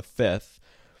away on the 5th.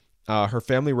 Her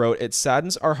family wrote, "It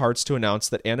saddens our hearts to announce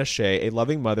that Anna Shea, a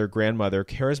loving mother, grandmother,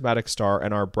 charismatic star,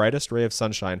 and our brightest ray of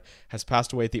sunshine, has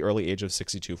passed away at the early age of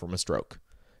 62 from a stroke."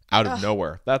 Out of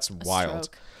nowhere. That's wild.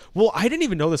 Stroke. Well, I didn't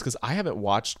even know this because I haven't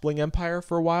watched Bling Empire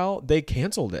for a while. They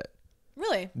canceled it.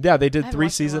 Really? Yeah, they did 3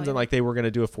 seasons and like they were going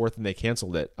to do a 4th and they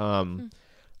canceled it.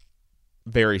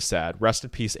 Very sad. Rest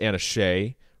in peace, Anna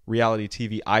Shea, reality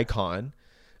TV icon.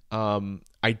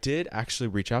 I did actually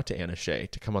reach out to Anna Shea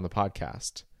to come on the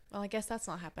podcast. Well, I guess that's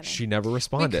not happening. She never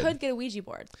responded. We could get a Ouija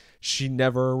board. She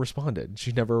never responded.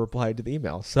 She never replied to the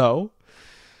email. So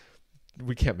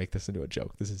We can't make this into a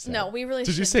joke. This is sad. No, we really Did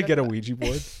you shouldn't say joke get a about- Ouija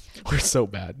board? We're so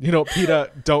bad. You know,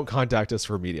 PETA, don't contact us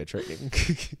for media training.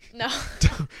 No.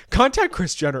 Contact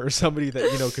Kris Jenner or somebody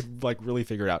that, you know, could like really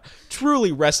figure it out.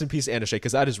 Truly, rest in peace, Anna Shea,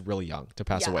 because that is really young to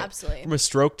pass Yeah, away. absolutely. From a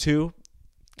stroke too.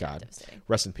 God, Devastating.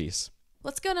 rest in peace.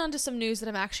 Let's go on to some news that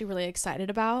I'm actually really excited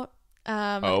about.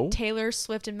 Taylor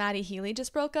Swift and Maddie Healy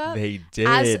just broke up. They did.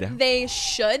 As they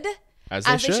should. As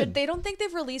they should. They don't think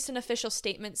they've released an official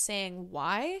statement saying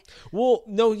why. Well,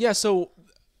 no, yeah. So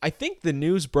I think the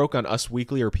news broke on Us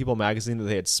Weekly or People Magazine that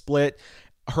they had split.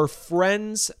 Her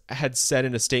friends had said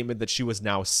in a statement that she was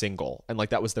now single, and like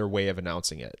that was their way of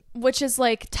announcing it. Which is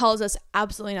like tells us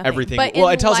absolutely nothing. Everything. But Well,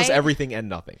 in it tells us light- everything and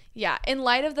nothing. Yeah, in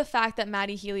light of the fact that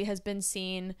Maddie Healy has been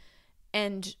seen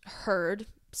and heard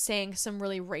saying some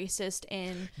really racist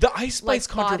and The Ice Spice like,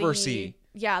 controversy.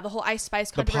 the whole Ice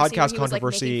Spice The controversy. podcast where he was, like,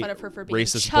 controversy, making fun of her for being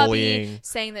racist chubby, bullying.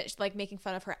 saying that like making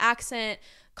fun of her accent,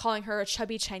 calling her a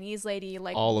chubby Chinese lady,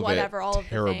 like All of whatever, it all of the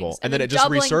terrible. things. And then it just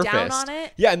doubling resurfaced. down on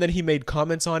it. Yeah, and then he made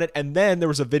comments on it, and then there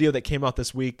was a video that came out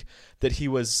this week that he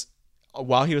was,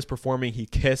 while he was performing, he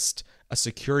kissed a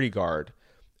security guard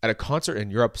at a concert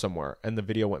in Europe somewhere, and the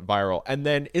video went viral. And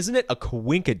then isn't it a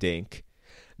coinkadink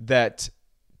that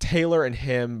Taylor and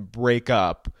him break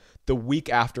up the week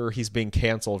after he's being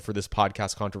canceled for this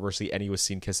podcast controversy, and he was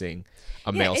seen kissing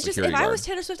a male It's just, security if guard? I was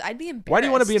Taylor Swift, I'd be embarrassed. Why do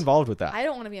you want to be involved with that? I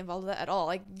don't want to be involved with that at all.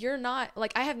 Like, you're not,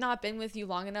 like, I have not been with you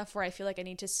long enough where I feel like I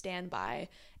need to stand by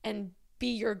and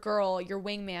be your girl, your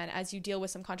wingman as you deal with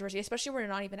some controversy, especially when you're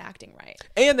not even acting right.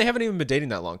 And they haven't even been dating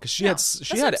that long because she had. That's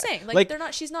She what had I'm saying. Like, they're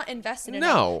not. She's not invested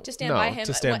enough to stand by him.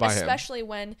 Especially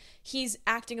when he's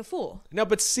acting a fool. No,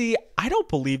 but see, I don't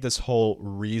believe this whole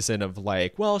reason of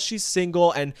like, well, she's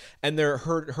single and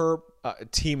her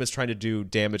team is trying to do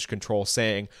damage control,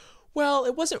 saying, well,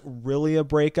 it wasn't really a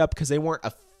breakup because they weren't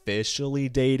officially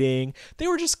dating. They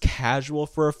were just casual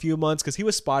for a few months because he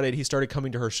was spotted. He started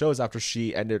coming to her shows after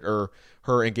she ended, or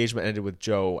her engagement ended with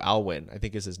Joe Alwyn, I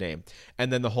think is his name.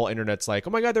 And then the whole internet's like, oh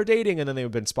my God, they're dating. And then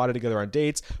they've been spotted together on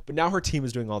dates. But now her team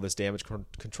is doing all this damage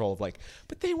control of like,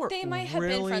 but they weren't They might have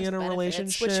really been friends in a with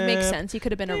benefits, relationship. which makes sense. He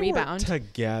could have been a They rebound. weren't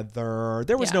together.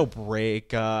 There was Yeah. no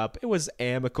breakup. It was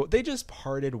amicable. They just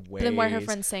parted ways. But then why are her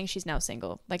friends saying she's now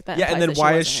single? Like that. Yeah, and implies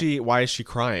then that why is she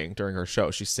crying during her show?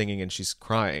 She's singing and she's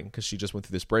crying because she just went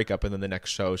through this breakup, and then the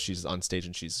next show she's on stage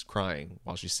and she's crying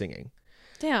while she's singing.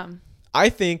 Damn. I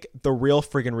think the real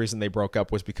friggin' reason they broke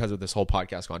up was because of this whole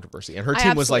podcast controversy, and her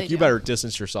team was like, absolutely "You do. better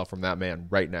distance yourself from that man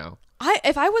right now."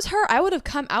 If I was her, I would have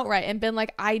come outright and been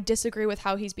like, I disagree with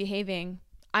how he's behaving.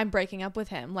 I'm breaking up with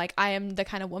him. Like, I am the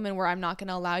kind of woman where I'm not going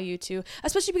to allow you to,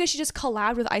 especially because she just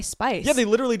collabed with Ice Spice. Yeah, they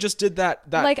literally just did that.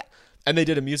 Like- and they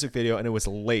did a music video, and it was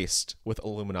laced with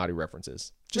Illuminati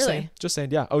references. Just Really? saying. Just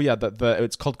saying. Yeah. Oh yeah.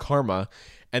 It's called Karma,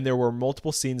 and there were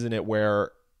multiple scenes in it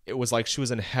where it was like she was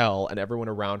in hell, and everyone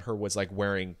around her was like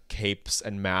wearing capes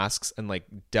and masks and like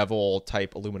devil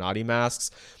type Illuminati masks.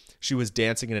 She was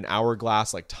dancing in an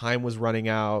hourglass, like time was running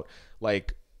out.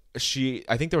 Like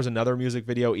I think there was another music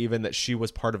video even that she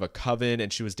was part of a coven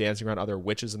and she was dancing around other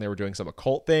witches and they were doing some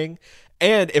occult thing.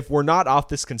 And if we're not off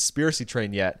this conspiracy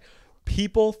train yet,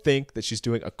 people think that she's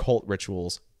doing occult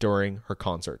rituals during her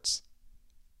concerts.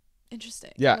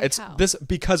 Interesting. Yeah, Like it's how? this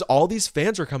because all these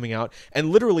fans are coming out, and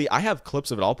literally I have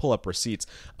clips of it. I'll pull up receipts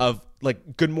of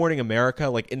like Good Morning America,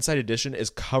 like Inside Edition is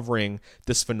covering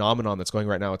this phenomenon that's going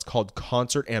right now. It's called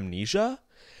concert amnesia.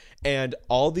 And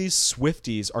all these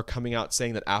Swifties are coming out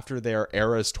saying that after their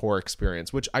Eras Tour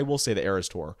experience, which I will say the Eras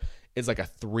Tour is like a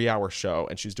 3-hour show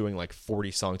and she's doing like 40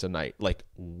 songs a night, like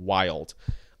wild.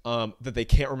 That they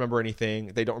can't remember anything.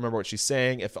 They don't remember what she's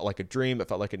saying. It felt like a dream. It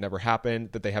felt like it never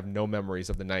happened. That they have no memories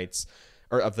of the nights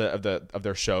or of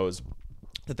their shows.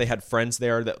 That they had friends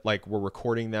there that like were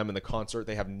recording them in the concert.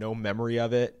 They have no memory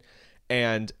of it.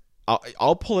 And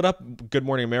I'll pull it up. Good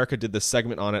Morning America did this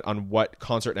segment on it on what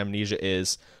concert amnesia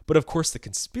is. But of course, the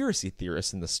conspiracy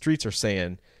theorists in the streets are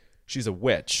saying she's a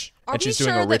witch and she's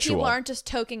doing a Are we sure that ritual. people aren't just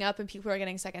toking up and people are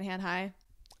getting secondhand high?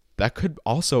 That could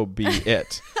also be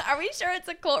it. Are we sure it's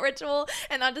a cult ritual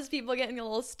and not just people getting a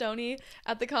little stony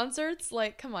at the concerts?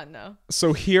 Like, come on, no.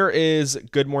 So here is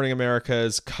Good Morning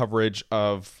America's coverage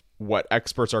of what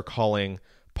experts are calling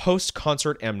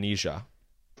post-concert amnesia.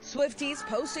 Swifties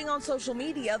posting on social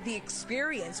media the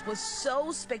experience was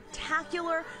so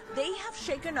spectacular, they have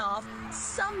shaken off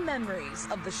some memories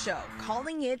of the show,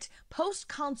 calling it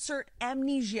post-concert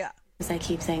amnesia. I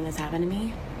keep saying this happened to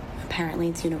me. Apparently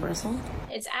it's universal.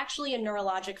 It's actually a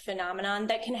neurologic phenomenon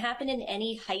that can happen in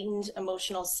any heightened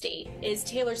emotional state. Is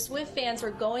Taylor Swift fans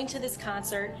are going to this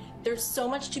concert, there's so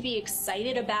much to be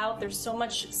excited about, there's so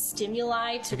much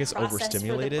stimuli to process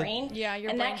for the brain. Yeah,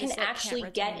 your and brain that can just, like, actually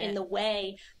can't get retain in it. the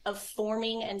way of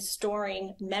forming and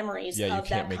storing memories Yeah, you of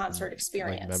can't that make concert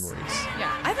experience. memories.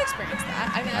 Yeah, I've experienced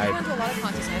that. I mean, I've gone to a lot of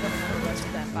concerts and I don't remember most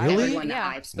of them. But Really? Everyone that Yeah.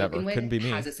 I've spoken Never. with Couldn't be me.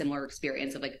 has a similar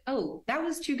experience of like, oh, that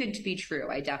was too good to be true.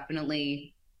 I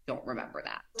definitely don't remember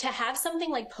that. To have something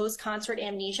like post-concert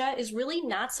amnesia is really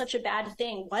not such a bad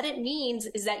thing. What it means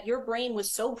is that your brain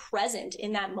was so present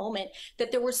in that moment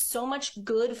that there was so much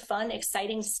good, fun,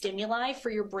 exciting stimuli for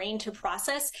your brain to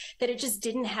process that it just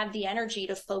didn't have the energy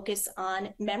to focus on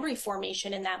memory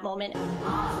formation in that moment.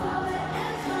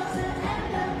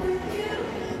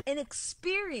 An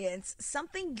experience,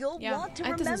 something you'll want to It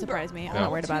remember. doesn't surprise me. I'm No.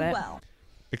 not worried about it. Well.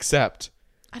 Except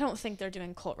I don't think they're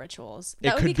doing cult rituals. it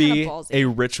That would could be kind be of ballsy. a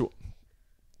ritual.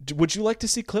 Would you like to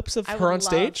see clips of I her would on love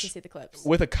stage to see the clips.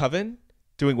 with a coven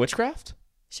doing witchcraft?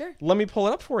 Sure. Let me pull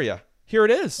it up for you. Here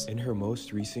it is. In her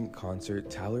most recent concert,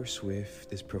 Taylor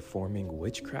Swift is performing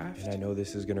witchcraft. And I know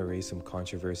this is going to raise some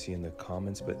controversy in the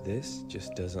comments, but this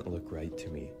just doesn't look right to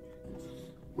me.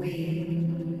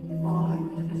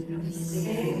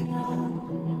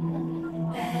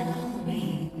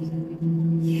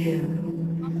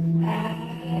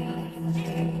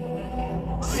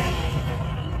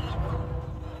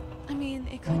 I mean,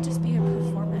 it could just be a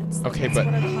performance. Like, Okay, that's but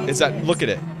what a concert is that, look at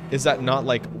it. Is that not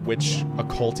like witch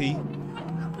occulty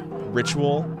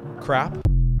ritual crap?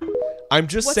 I'm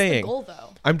just What's saying. the goal, though?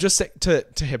 I'm just saying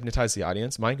to hypnotize the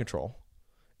audience, mind control.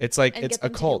 It's like And it's get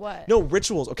them to do occult. what? No,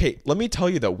 rituals. Okay, let me tell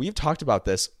you though. We've talked about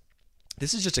this.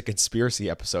 This is just a conspiracy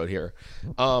episode here.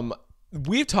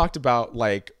 We've talked about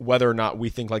like whether or not we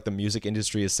think like the music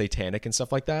industry is satanic and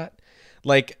stuff like that.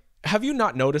 Like, have you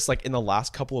not noticed like in the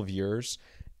last couple of years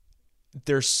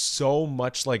there's so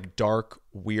much like dark,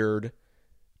 weird,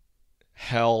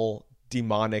 hell,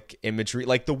 demonic imagery,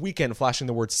 like The Weeknd flashing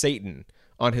the word Satan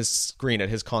on his screen at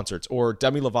his concerts, or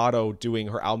Demi Lovato doing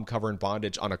her album cover in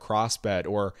bondage on a crossbed,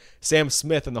 or Sam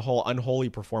Smith and the whole unholy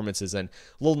performances, and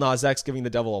Lil Nas X giving the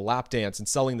devil a lap dance and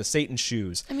selling the Satan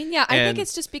shoes. I mean, yeah, I And- think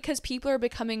it's just because people are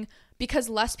becoming, because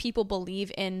less people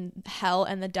believe in hell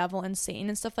and the devil and Satan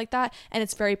and stuff like that, and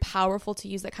it's very powerful to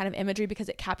use that kind of imagery because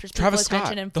it captures people's Travis attention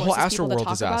Scott, and the forces whole people to Astroworld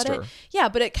talk about disaster. it. Yeah,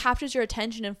 but it captures your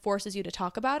attention and forces you to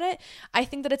talk about it. I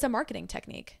think that it's a marketing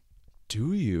technique.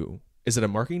 Do you? Is it a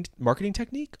marketing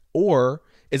technique, or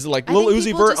is it like I Lil think Uzi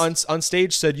people Vert just- on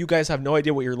stage said, "You guys have no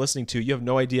idea what you're listening to. You have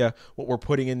no idea what we're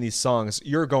putting in these songs.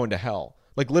 You're going to hell."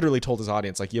 Like literally told his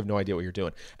audience, like, "You have no idea what you're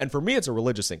doing." And for me, it's a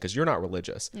religious thing because you're not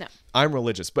religious. No. I'm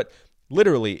religious, but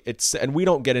literally, it's, and we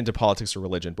don't get into politics or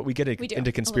religion, but we get We do, into a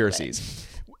little conspiracies,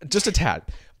 just a tad.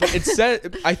 But it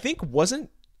said, I think,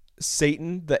 wasn't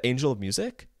Satan the angel of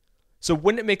music? So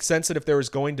wouldn't it make sense that if there was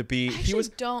going to be, he was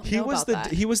don't he know was about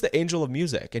that. he was the angel of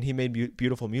music, and he made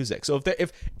beautiful music. So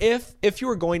if you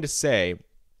were going to say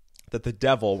that the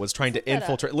devil was trying to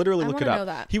infiltrate, literally I look it wanna know up.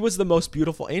 that. He was the most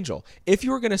beautiful angel. If you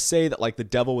were going to say that like the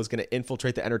devil was going to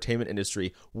infiltrate the entertainment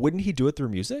industry, wouldn't he do it through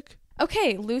music?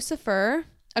 Okay, Lucifer,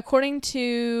 according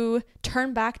to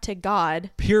Turn Back to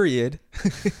God, Period.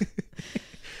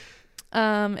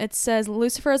 it says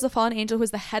Lucifer is a fallen angel who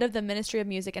was the head of the ministry of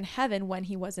music in heaven when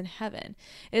he was in heaven.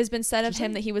 It has been said of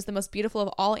him that he was the most beautiful of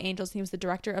all angels and he was the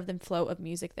director of the flow of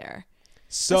music there.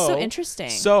 So interesting.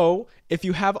 So if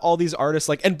you have all these artists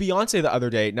like, and Beyonce the other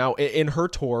day, now in her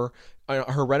tour,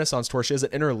 her Renaissance tour, she has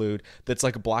an interlude that's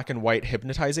like a black and white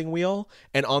hypnotizing wheel,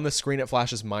 and on the screen it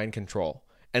flashes mind control.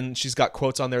 And she's got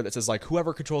quotes on there that says like,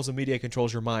 "Whoever controls the media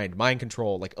controls your mind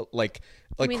control," like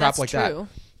I mean, crap that's like true. that.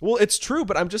 Well, it's true,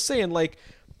 but I'm just saying like,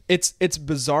 it's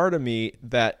bizarre to me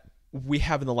that we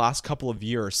have in the last couple of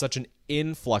years such an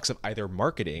influx of either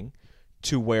marketing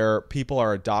to where people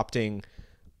are adopting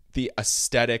the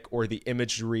aesthetic or the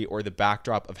imagery or the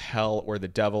backdrop of hell or the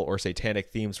devil or satanic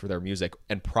themes for their music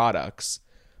and products.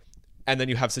 And then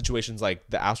you have situations like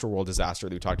the Astroworld disaster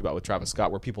that we talked about with Travis Scott,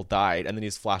 where people died and then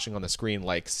he's flashing on the screen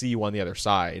like, "See you on the other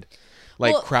side,"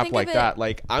 like Well, crap think like of that. it-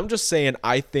 Like, I'm just saying,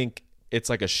 I think it's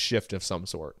like a shift of some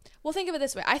sort. Well, think of it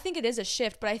this way. I think it is a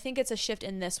shift, but I think it's a shift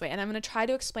in this way. And I'm going to try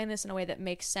to explain this in a way that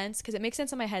makes sense because it makes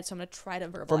sense in my head. So I'm going to try to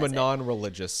verbalize From a it.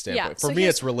 non-religious standpoint. Yeah, For so me,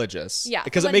 here's- it's religious. Yeah,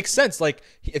 Because from it makes sense. Like,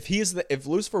 if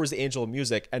Lucifer was the angel of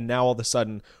music and now all of a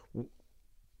sudden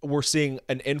we're seeing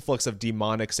an influx of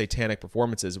demonic, satanic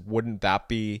performances, wouldn't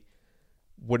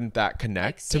that connect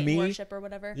like to Satan me? worship or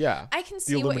whatever. Yeah. I can The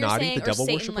see what you're Illuminati, saying, the or devil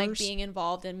Satan like worshippers? being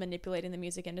involved in manipulating the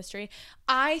music industry.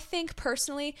 I think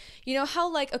personally, you know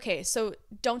how like, okay, so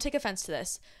don't take offense to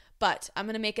this, But I'm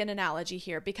going to make an analogy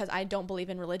here because I don't believe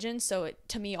in religion. So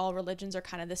to me, all religions are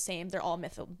kind of the same. They're all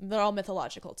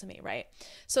mythological to me, right?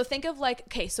 So think of like,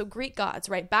 okay, so Greek gods,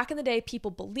 right? Back in the day, people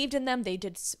believed in them. They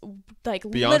did like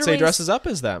Beyonce dresses up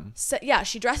as them. So, yeah,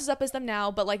 she dresses up as them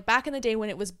now. But like back in the day when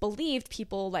it was believed,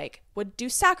 people like would do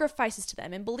sacrifices to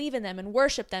them and believe in them and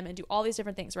worship them and do all these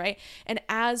different things, right? And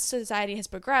as society has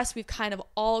progressed, we've kind of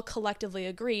all collectively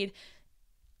agreed,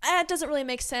 it doesn't really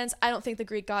make sense. I don't think the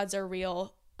Greek gods are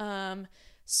real.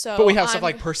 But we have stuff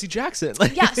like Percy Jackson.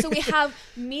 Yeah, so we have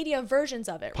media versions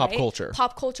of it, pop right? culture.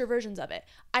 Pop culture versions of it.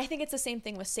 I think it's the same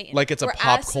thing with Satan. Like it's a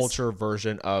pop culture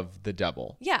version of the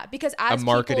devil. Yeah, because as a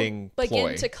marketing people begin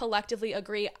ploy. to collectively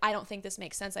agree, I don't think this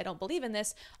makes sense, I don't believe in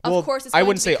this, of course it's I going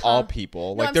wouldn't to say become, all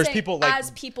people. No, Like I'm there's saying people like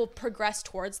as people progress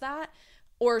towards that,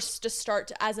 or to start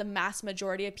to, as a mass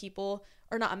majority of people,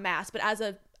 or not a mass, but as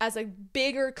a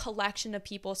bigger collection of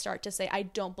people start to say, I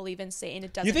don't believe in Satan.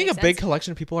 It doesn't. You think make a sense. big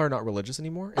collection of people are not religious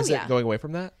anymore? Is yeah. it going away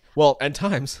from that? Well, and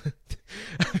times.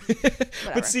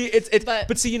 But see,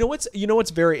 but see, you know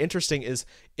what's very interesting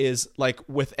is like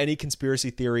with any conspiracy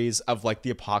theories of like the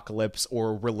apocalypse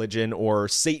or religion or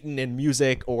Satan and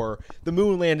music or the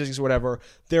moon landings or whatever,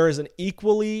 there is an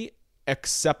equally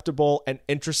acceptable and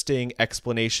interesting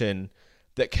explanation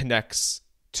that connects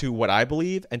to what I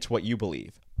believe and to what you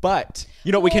believe. But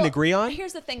you know what we can agree on?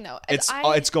 Here's the thing though.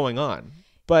 It's going on.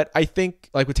 But I think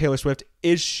like with Taylor Swift,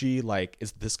 is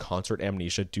this concert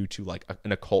amnesia due to like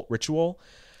an occult ritual?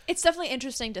 It's definitely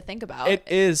interesting to think about. It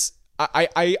is. I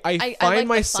find like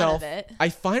myself the fun of it. I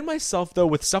find myself though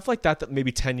with stuff like that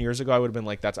maybe 10 years ago I would have been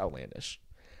like, that's outlandish.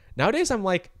 Nowadays I'm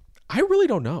like, I really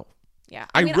don't know. Yeah,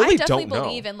 I mean, really I definitely don't know.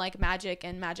 believe in like magic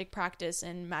and magic practice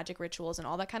and magic rituals and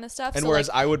all that kind of stuff. And so, whereas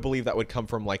like, I would believe that would come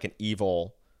from like an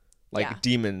evil, like Yeah.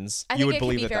 demons, I you think would it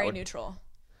believe could be that very would. neutral.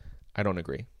 I don't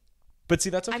agree. But see,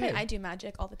 that's okay. I mean, I do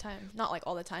magic all the time. Not like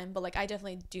all the time, but like I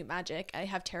definitely do magic. I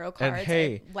have tarot cards. And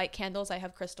hey, I light candles. I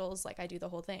have crystals. Like I do the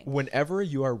whole thing. Whenever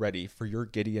you are ready for your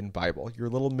Gideon Bible, your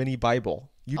little mini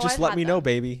Bible, you just I've let had me know, them.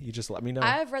 baby. You just let me know.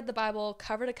 I have read the Bible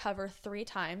cover to cover 3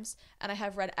 times, and I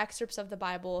have read excerpts of the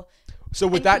Bible. So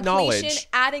with And that completion, knowledge,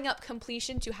 adding up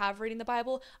completion to have reading the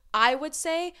Bible, I would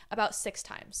say about 6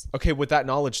 times. okay, with that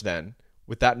knowledge,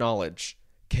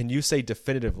 can you say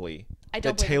definitively I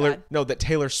don't that believe in God. that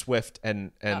Taylor Swift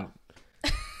and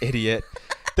idiot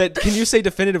that can you say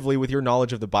definitively with your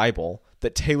knowledge of the Bible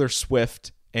that Taylor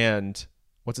Swift and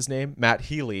what's his name, Matt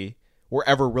Healy, were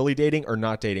ever really dating or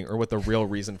not dating, or what the real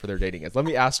reason for their dating is? Let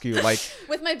me ask you, like,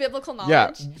 with my biblical knowledge.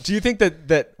 yeah, do you think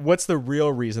that what's the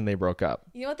real reason they broke up?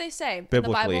 You know what they say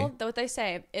Biblically. in the Bible? What they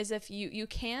say is if you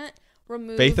can't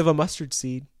remove Faith of a mustard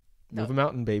seed, move No. a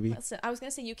mountain, baby. Listen, I was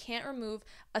gonna say you can't remove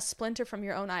a splinter from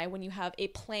your own eye when you have a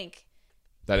plank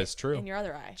That is true. in your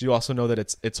other eye. Do you also know that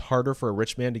it's harder for a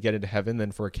rich man to get into heaven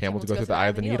than for a camel to go through the eye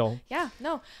of the needle? Yeah,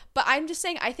 no. But I'm just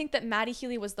saying, I think that Maddie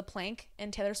Healy was the plank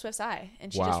in Taylor Swift's eye,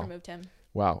 and she just Wow. removed him.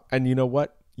 Wow. And you know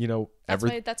what? You know, That's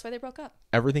why they broke up.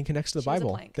 everything connects to the She was a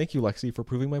Bible. plank. Thank you, Lexi, for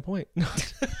proving my point.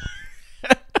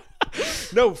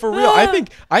 No, for real.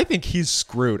 I think he's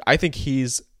screwed. I think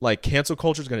he's like cancel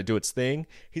culture is going to do its thing.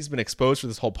 He's been exposed for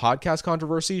this whole podcast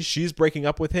controversy. She's breaking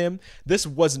up with him. This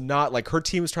was not like her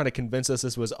team was trying to convince us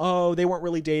this was, oh, they weren't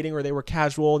really dating or they were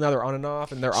casual. Now they're on and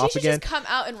off and they're She off should again. just come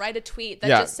out and write a tweet that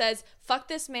Yeah. just says, "Fuck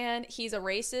this man. He's a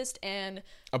racist and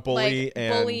A bully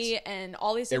and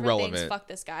all these different things. irrelevant. Fuck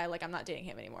this guy. Like I'm not dating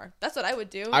him anymore." That's what I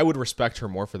would do. I would respect her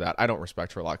more for that. I don't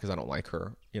respect her a lot because I don't like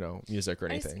her, music or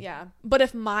anything. Yeah, but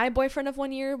if my boyfriend of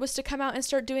 1 year was to come out and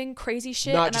start doing crazy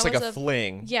shit, Not and just I like was a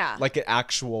fling. Yeah. Like an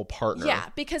actual partner. Yeah,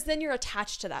 because then you're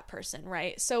attached to that person,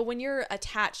 right? So when you're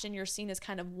attached and you're seen as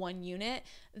kind of one unit,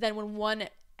 then when one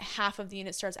half of the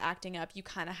unit starts acting up, you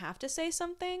kind of have to say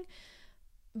something.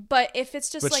 But if it's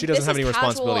just But like she doesn't this have is any casual,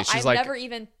 responsibility. She's I've like, never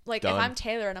even like done. if I'm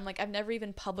Taylor and I'm like I've never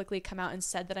even publicly come out and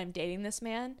said that I'm dating this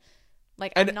man,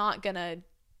 like And- I'm not gonna.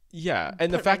 Yeah,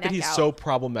 and the put my fact that neck he's out. so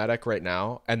problematic right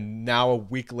now, and now a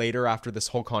week later after this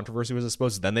whole controversy was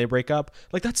exposed, then they break up.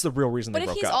 Like that's the real reason But they if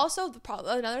broke he's up. also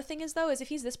another thing is though is if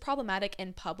he's this problematic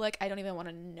in public, I don't even want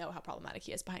to know how problematic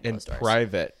he is behind in closed doors.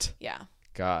 private. Yeah,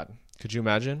 God, could you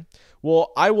imagine?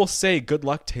 Well, I will say, good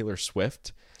luck, Taylor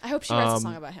Swift. I hope she writes a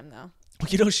song about him though.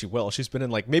 You know she will. She's been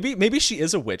in like maybe she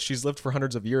is a witch. She's lived for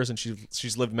hundreds of years and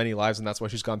she's lived many lives, and that's why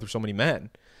she's gone through so many men.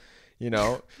 You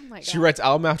know, Oh my she God. writes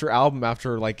album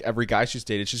after like every guy she's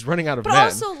dated. She's running out of But men.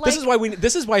 also,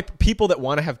 This is why people that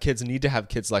want to have kids need to have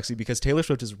kids, Lexi, because Taylor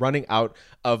Swift is running out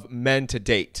of men to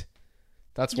date.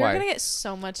 That's You're why gonna get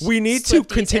so much. we need to Swifties in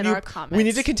continue. our comments. We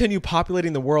need to continue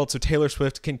populating the world so Taylor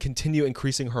Swift can continue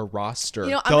increasing her roster.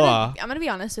 You know, Duh. I'm gonna be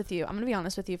honest with you. I'm gonna be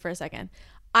honest with you for a second.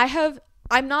 I have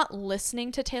I'm not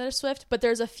listening to Taylor Swift, but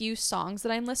there's a few songs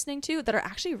that I'm listening to that are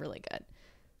actually really good.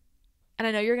 And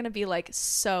I know you're going to be like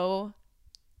so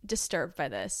disturbed by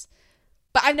this.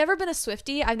 But I've never been a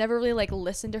Swiftie. I've never really like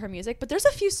listened to her music, but there's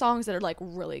a few songs that are like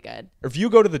really good. If you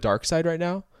go to the dark side right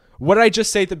now, what did I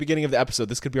just say at the beginning of the episode?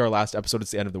 This could be our last episode.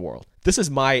 It's the end of the world. This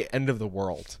is my end of the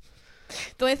world.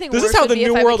 The only thing This worse is how would the be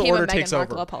New if I World became Order a Meghan takes over.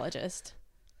 Markle apologist.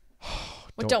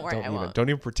 Well, don't worry, I won't. Don't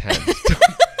even pretend.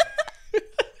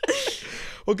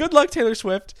 Well, good luck, Taylor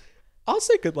Swift. I'll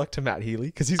say good luck to Matt Healy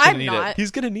because he's gonna need it.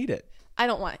 He's gonna need it. I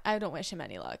don't wish him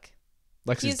any luck.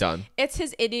 Lexi's done. It's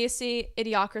his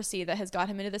idiocracy that has got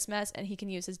him into this mess, and he can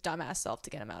use his dumbass self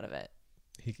to get him out of it.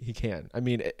 He can. I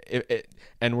mean,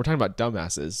 and we're talking about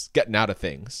dumbasses getting out of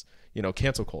things. You know,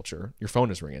 cancel culture. Your phone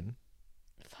is ringing.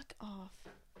 Fuck off.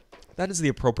 That is the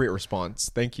appropriate response.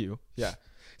 Thank you. Yeah.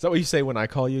 Is that what you say when I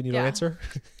call you and you don't answer?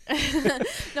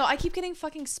 No, I keep getting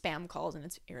fucking spam calls and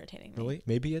it's irritating me. Really?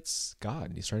 Maybe it's God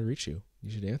and he's trying to reach you. You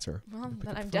should answer. Well,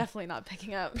 then I'm definitely not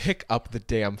picking up. Pick up the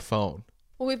damn phone.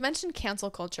 Well, we've mentioned cancel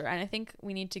culture, and I think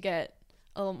we need to get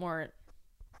a little more...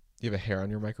 You have a hair on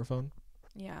your microphone?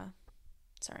 Yeah.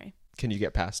 Sorry. Can you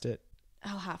get past it?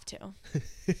 I'll have to.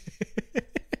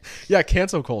 Yeah,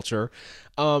 cancel culture.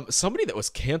 Somebody that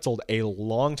was canceled a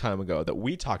long time ago, that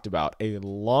we talked about a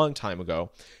long time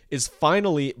ago, is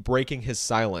finally breaking his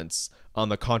silence on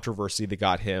the controversy that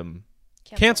got him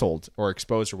canceled or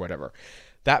exposed or whatever.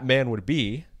 That man would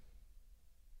be...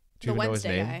 Do you even know his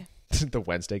name? Guy. The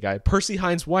Wednesday guy. Percy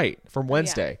Hines White from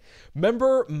Wednesday. Yeah.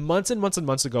 Remember months and months and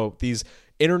months ago, these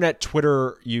internet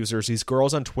Twitter users, these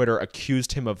girls on Twitter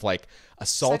accused him of like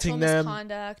assaulting them,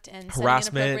 misconduct and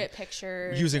harassment, inappropriate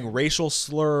pictures, using racial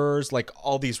slurs. Like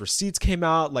all these receipts came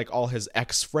out, like all his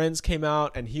ex-friends came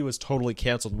out, and he was totally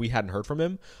canceled. We hadn't heard from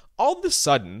him. All of a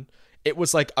sudden, it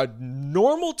was like a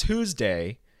normal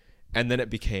Tuesday, and then it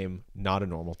became not a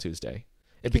normal Tuesday.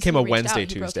 It became a Wednesday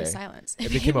Tuesday.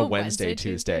 It became a Wednesday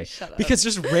Tuesday. Because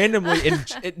just randomly in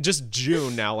just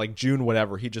June now, like June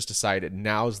whatever, he just decided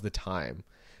now's the time.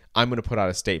 I'm going to put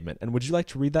out a statement. And would you like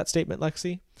to read that statement,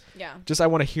 Lexi? Yeah. Just I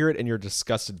want to hear it in your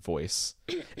disgusted voice.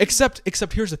 Except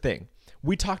here's the thing.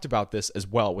 We talked about this as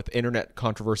well with internet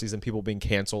controversies and people being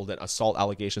canceled and assault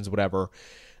allegations, whatever,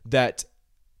 that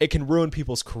it can ruin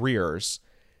people's careers.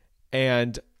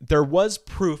 And there was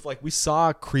proof, like we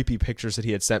saw creepy pictures that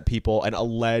he had sent people and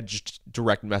alleged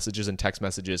direct messages and text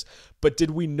messages. But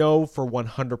did we know for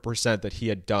 100% that he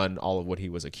had done all of what he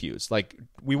was accused? Like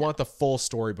we want the full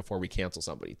story before we cancel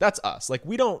somebody. That's us. Like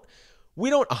we don't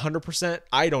 100%,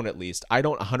 I don't at least, I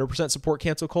don't 100% support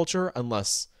cancel culture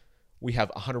unless we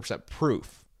have 100%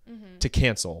 proof to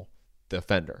cancel the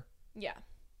offender. Yeah.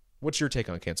 What's your take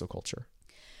on cancel culture?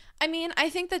 I mean, I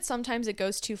think that sometimes it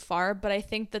goes too far, but I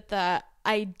think that the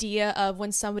idea of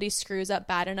when somebody screws up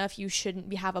bad enough, you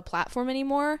shouldn't have a platform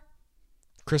anymore.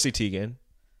 Chrissy Teigen.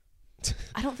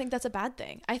 I don't think that's a bad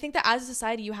thing. I think that as a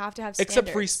society, you have to have standards.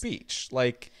 Except free speech.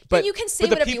 Like, but you can say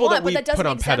whatever you want, but that doesn't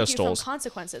exempt you from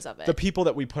consequences of it. The people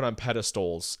that we put on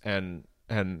pedestals and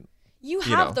you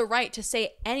have the right to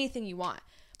say anything you want.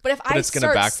 But if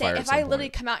I literally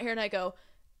come out here and I go,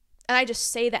 and I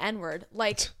just say the N-word,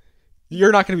 like...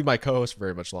 You're not going to be my co-host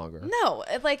very much longer. No,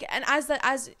 like, and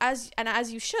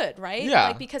as you should, right? Yeah.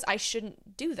 Like, because I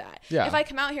shouldn't do that. Yeah. If I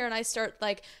come out here and I start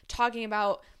like talking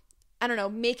about, I don't know,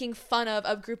 making fun of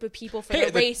a group of people for their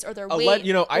race or their weight,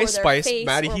 Ice Spice,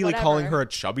 Maddie Healy calling her a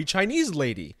chubby Chinese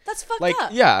lady. That's fucked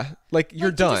up. Yeah, like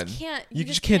you're done. You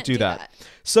just can't do that.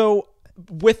 So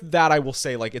with that, I will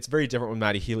say, like, it's very different with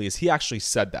Maddie Healy. Is he actually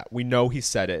said that? We know he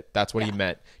said it. That's what he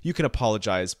meant. You can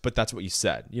apologize, but that's what you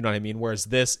said. You know what I mean? Whereas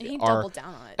this, and he doubled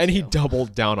down on it. And he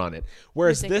doubled down on it.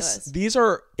 Whereas these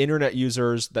are internet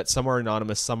users that some are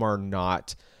anonymous, some are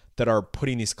not, that are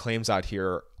putting these claims out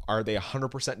here. Are they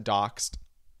 100% doxed?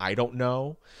 I don't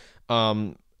know.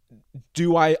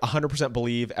 Do I 100%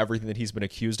 believe everything that he's been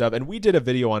accused of? And we did a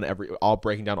video on all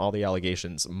breaking down all the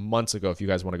allegations months ago. If you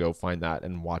guys want to go find that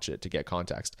and watch it to get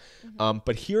context.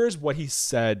 But here's what he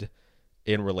said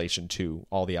in relation to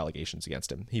all the allegations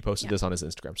against him. He posted this on his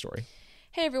Instagram story.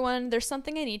 Hey everyone, there's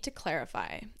something I need to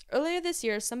clarify. Earlier this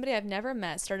year, somebody I've never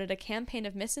met started a campaign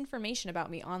of misinformation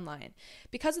about me online.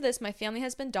 Because of this, my family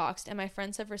has been doxxed and my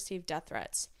friends have received death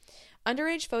threats.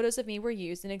 Underage photos of me were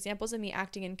used, and examples of me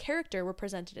acting in character were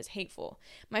presented as hateful.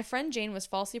 My friend Jane was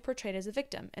falsely portrayed as a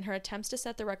victim, and her attempts to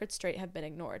set the record straight have been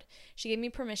ignored. She gave me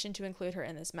permission to include her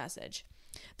in this message.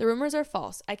 The rumors are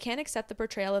false. I can't accept the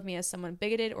portrayal of me as someone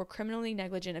bigoted or criminally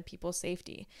negligent of people's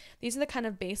safety. These are the kind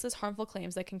of baseless, harmful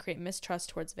claims that can create mistrust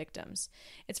towards victims.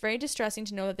 It's very distressing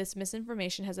to know that this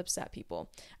misinformation has upset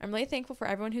people. I'm really thankful for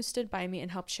everyone who stood by me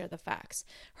and helped share the facts.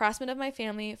 Harassment of my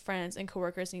family, friends, and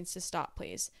coworkers needs to stop,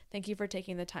 please. Thank you for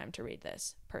taking the time to read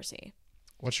this. Percy.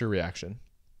 What's your reaction?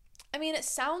 I mean, it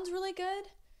sounds really good.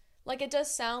 Like, it does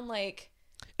sound like...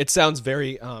 It sounds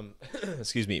very,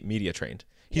 excuse me, media trained.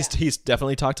 He's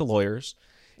definitely talked to lawyers.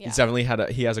 Yeah. He's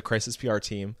definitely he has a crisis PR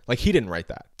team. Like, he didn't write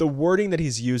that. The wording that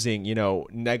he's using,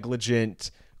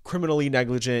 negligent, criminally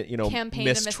negligent, campaign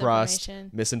mistrust,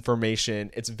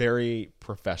 misinformation. It's very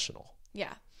professional.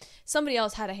 Yeah. Somebody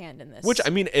else had a hand in this. Which, I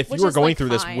mean, if you were going through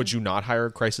this, would you not hire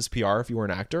crisis PR if you were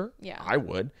an actor? Yeah. I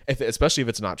would. Especially if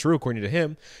it's not true, according to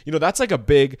him. That's like a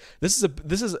big,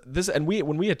 and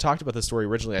when we had talked about this story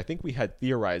originally, I think we had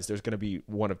theorized there's going to be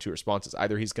one of two responses.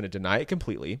 Either he's going to deny it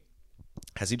completely,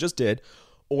 as he just did,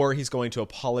 or he's going to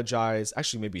apologize.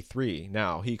 Actually, maybe three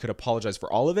now. He could apologize for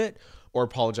all of it or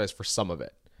apologize for some of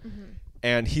it. Mm-hmm.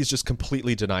 And he's just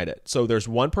completely denied it. So there's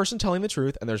one person telling the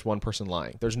truth and there's one person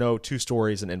lying. There's no two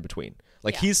stories and in between.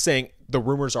 He's saying the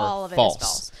rumors are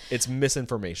false. It's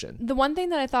misinformation. The one thing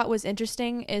that I thought was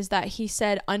interesting is that he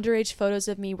said underage photos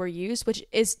of me were used, which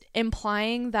is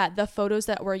implying that the photos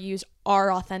that were used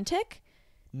are authentic.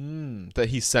 That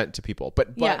he sent to people.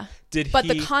 But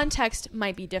the context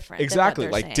might be different. Exactly.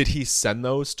 Than what they're saying. Did he send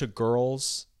those to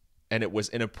girls and it was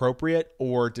inappropriate,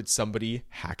 or did somebody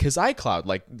hack his iCloud?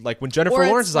 Like when Jennifer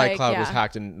Lawrence's iCloud was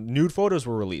hacked and nude photos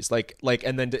were released.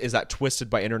 And then is that twisted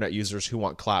by internet users who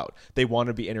want clout? They want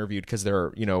to be interviewed because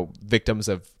they're, victims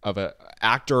of a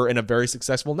actor in a very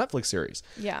successful Netflix series.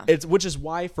 Yeah. Which is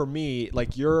why for me,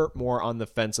 you're more on the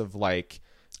fence of believe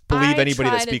anybody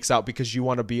that speaks out because you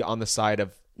want to be on the side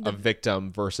of a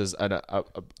victim versus an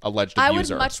alleged abuser. I would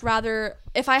much rather,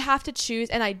 if I have to choose,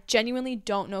 and I genuinely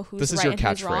don't know who's right and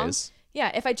who's wrong.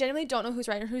 Yeah, if I genuinely don't know who's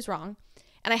right or who's wrong,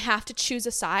 and I have to choose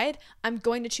a side, I'm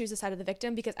going to choose the side of the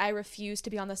victim because I refuse to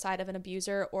be on the side of an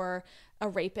abuser or a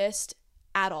rapist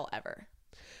at all ever.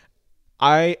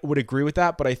 I would agree with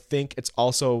that, but I think it's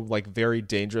also very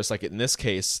dangerous. In this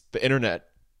case, the internet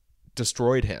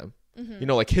destroyed him.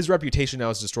 Mm-hmm. His reputation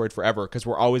now is destroyed forever because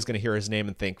we're always going to hear his name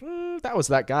and think, that was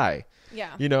that guy.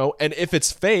 Yeah. And if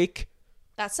it's fake,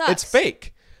 that sucks. It's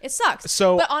fake. It sucks.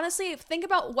 But honestly, think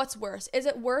about what's worse. Is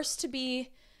it worse to be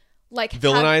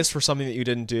villainized for something that you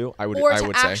didn't do? I would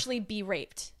say actually be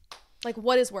raped.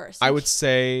 What is worse? I would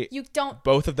say you don't.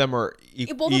 Both of them are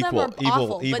both of them are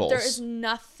awful. Evils. But there is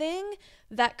nothing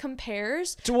that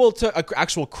compares to an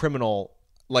actual criminal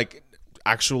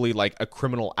actually a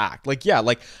criminal act.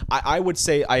 I would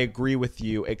say I agree with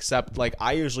you, except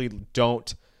I usually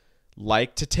don't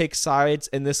like to take sides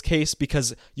in this case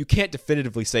because you can't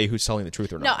definitively say who's telling the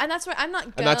truth or not. No, and that's why I'm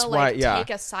not gonna take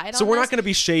a side. So we're not gonna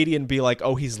be shady and be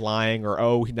oh, he's lying, or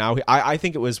I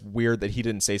think it was weird that he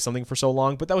didn't say something for so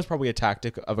long, but that was probably a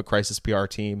tactic of a crisis PR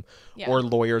team or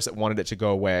lawyers that wanted it to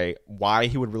go away. Why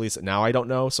he would release it now, I don't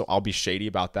know. So I'll be shady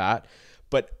about that.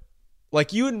 But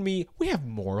you and me, we have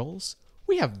morals.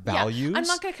 We have values. Yeah, I'm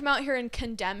not going to come out here and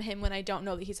condemn him when I don't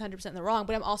know that he's 100% in the wrong,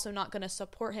 but I'm also not going to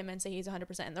support him and say he's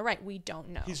 100% in the right. We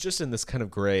don't know. He's just in this kind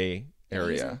of gray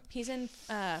area. He's in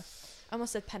I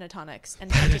almost said pentatonics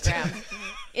and pentagram.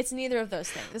 It's neither of those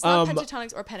things. It's not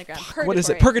pentatonics or pentagram. Purgatory. What is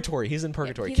it? Purgatory. He's in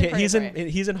purgatory. Yeah,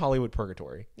 he's in Hollywood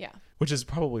purgatory. Yeah. Which is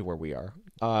probably where we are.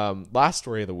 Last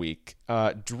story of the week.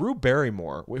 Drew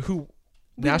Barrymore, who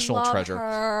national treasure.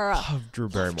 Love Drew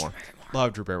Barrymore.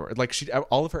 Love Drew Barrymore.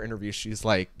 All of her interviews, she's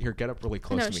here, get up really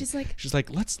close to me. She's like,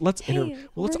 let's I'll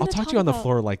talk to you on the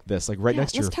floor like this, right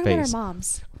next to your face. Let's talk about our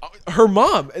moms. Her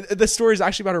mom. The story is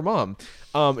actually about her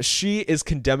mom. She is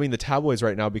condemning the tabloids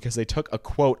right now because they took a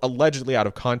quote allegedly out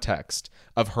of context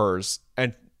of hers,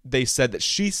 and they said that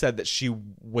she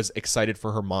was excited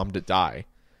for her mom to die.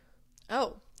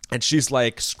 Oh. And she's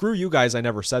like, screw you guys, I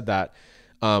never said that.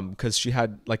 Because she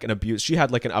had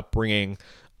an upbringing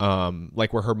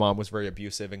where her mom was very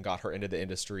abusive and got her into the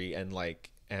industry and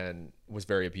was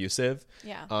very abusive.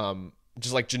 Yeah.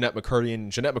 Just like Jeanette McCurdy,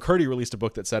 and Jeanette McCurdy released a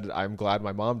book that said, I'm glad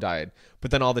my mom died.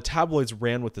 But then all the tabloids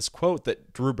ran with this quote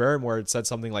that Drew Barrymore had said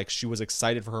something like she was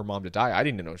excited for her mom to die. I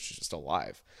didn't even know she was still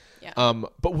alive. Yeah.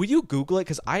 But will you Google it?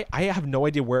 Because I have no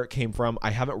idea where it came from.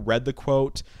 I haven't read the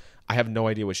quote. I have no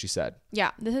idea what she said.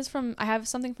 Yeah, this is I have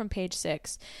something from page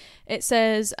 6. It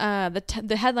says,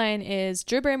 the headline is,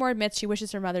 Drew Barrymore admits she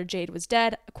wishes her mother, Jade, was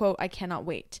dead. Quote, I cannot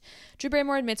wait. Drew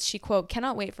Barrymore admits she, quote,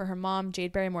 cannot wait for her mom,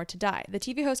 Jade Barrymore, to die. The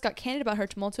TV host got candid about her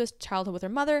tumultuous childhood with her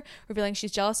mother, revealing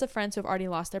she's jealous of friends who have already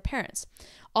lost their parents.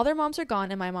 All their moms are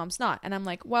gone and my mom's not. And I'm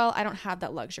like, well, I don't have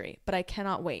that luxury, but I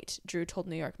cannot wait, Drew told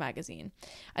New York Magazine.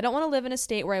 I don't want to live in a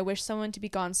state where I wish someone to be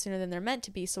gone sooner than they're meant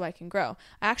to be so I can grow.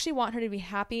 I actually want her to be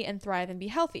happy and thrive and be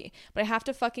healthy, but I have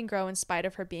to fucking grow in spite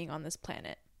of her being on this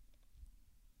planet.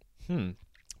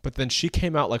 But then she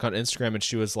came out like on Instagram and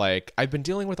she was like, I've been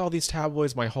dealing with all these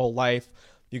tabloids my whole life.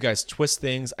 You guys twist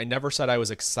things. I never said I was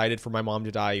excited for my mom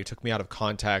to die. You took me out of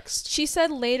context. She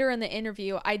said later in the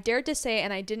interview, I dared to say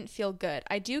and I didn't feel good.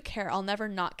 I do care. I'll never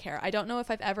not care. I don't know if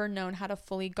I've ever known how to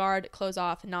fully guard, close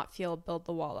off, not feel, build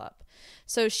the wall up.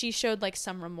 So she showed like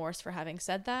some remorse for having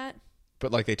said that.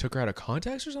 But like they took her out of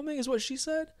context or something is what she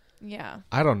said? Yeah.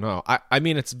 I don't know. I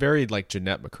mean, it's very like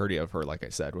Jeanette McCurdy of her, like I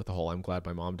said, with the whole I'm glad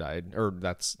my mom died. Or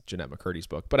that's Jeanette McCurdy's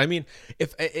book. But I mean,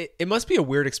 if it must be a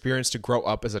weird experience to grow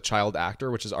up as a child actor,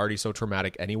 which is already so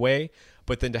traumatic anyway.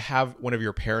 But then to have one of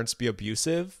your parents be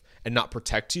abusive and not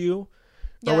protect you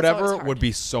or whatever would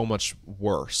be so much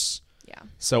worse. Yeah.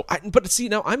 So, but see,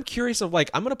 now I'm curious of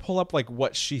like, I'm going to pull up like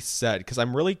what she said because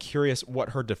I'm really curious what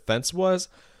her defense was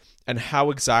and how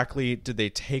exactly did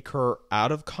they take her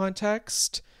out of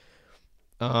context.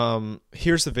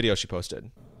 Here's the video she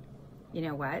posted. You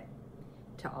know what?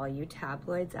 To all you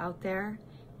tabloids out there,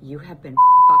 you have been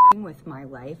fucking with my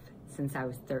life since I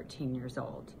was 13 years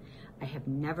old. I have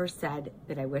never said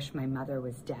that I wish my mother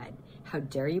was dead. How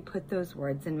dare you put those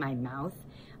words in my mouth?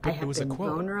 I have been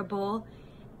vulnerable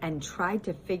and tried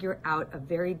to figure out a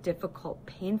very difficult,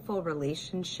 painful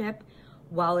relationship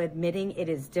while admitting it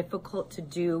is difficult to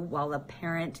do while a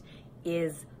parent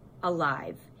is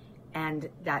alive. And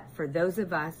that for those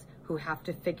of us who have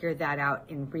to figure that out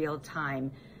in real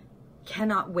time,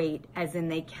 cannot wait, as in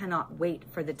they cannot wait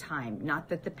for the time, not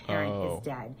that the parent is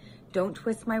dead. Don't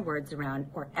twist my words around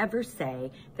or ever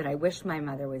say that I wish my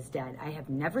mother was dead. I have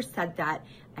never said that.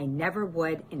 I never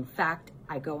would. In fact,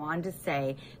 I go on to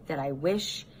say that I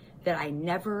wish that I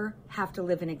never have to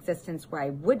live an existence where I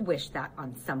would wish that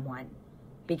on someone,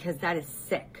 because that is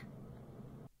sick.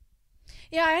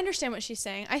 Yeah, I understand what she's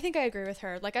saying. I think I agree with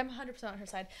her. Like, I'm 100% on her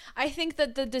side. I think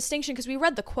that the distinction, because we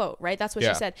read the quote, right? That's what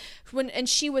she said. And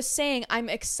she was saying, I'm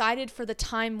excited for the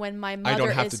time when my mother I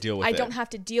don't have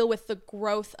to deal with the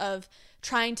growth of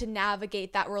trying to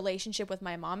navigate that relationship with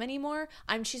my mom anymore.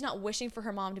 She's not wishing for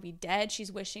her mom to be dead.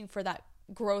 She's wishing for that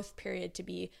growth period to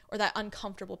be, or that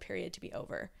uncomfortable period to be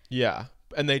over. Yeah.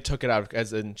 And they took it out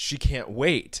as in she can't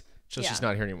wait till she's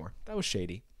not here anymore. That was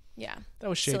shady. Yeah. That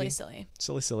was shady.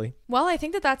 Silly. Well, I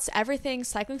think that's everything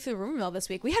cycling through rumor mill this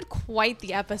week. We had quite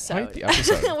the episode.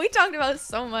 We talked about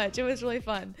so much. It was really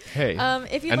fun. Hey,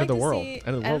 if you'd end like of the to world. see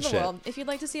End of the world shit. If you'd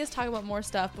like to see us talk about more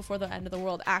stuff before the end of the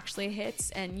world actually hits,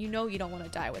 and you don't want to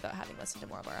die without having listened to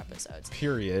more of our episodes.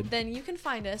 Period. Then you can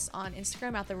find us on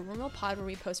Instagram at the Rumor Mill Pod, where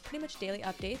we post pretty much daily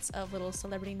updates of little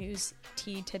celebrity news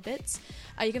tea tidbits.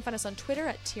 You can find us on Twitter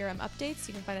at TRM Updates.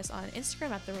 You can find us on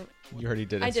Instagram at the. You already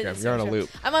did Instagram. You're on a loop.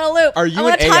 I'm on a loop. Are you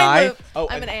an AI? Loop. Oh,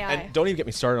 I'm an AI. And don't even get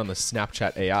me started on the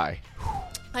Snapchat AI.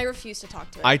 I refuse to talk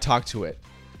to it. I talked to it.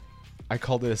 I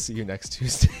called it a see you next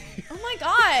Tuesday. Oh my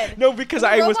god! No, because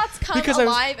when I was robots come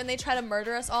alive and they try to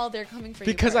murder us all. They're coming for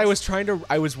you. Because I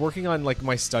was working on like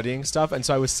my studying stuff, and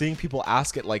so I was seeing people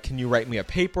ask it like, "Can you write me a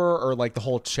paper?" or like the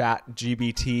whole Chat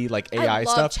GBT like AI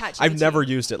stuff. I've never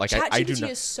used it. Like I do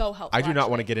not. Is so helpful. I do not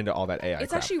want to get into all that AI.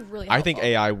 It's crap. actually really helpful. I think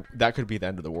AI that could be the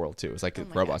end of the world too. It's like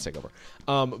robots take over.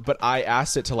 But I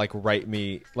asked it to like write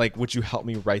me like, would you help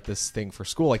me write this thing for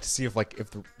school, like to see if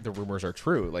the rumors are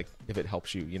true, like if it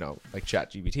helps you, like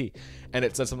Chat GBT. And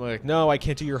it said something like, no, I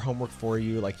can't do your homework for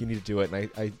you. Like, you need to do it.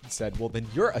 And I said, well, then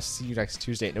you're a see you next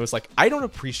Tuesday. And it was like, I don't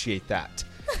appreciate that.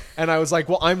 And I was like,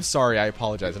 well, I'm sorry. I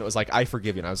apologize. And it was like, I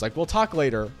forgive you. And I was like, we'll talk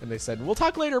later. And they said, we'll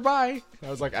talk later. Bye. And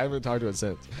I was like, I haven't talked to it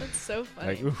since. That's so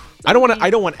funny. Like, I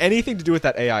don't want anything to do with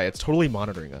that AI. It's totally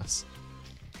monitoring us.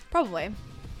 Probably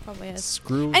is.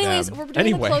 Screw Anyways, them. We're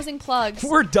doing the closing plugs.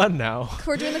 We're done now.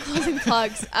 We're doing the closing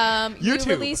plugs. YouTube.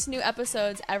 We release new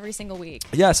episodes every single week.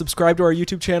 Yeah, subscribe to our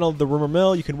YouTube channel, The Rumor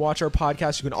Mill. You can watch our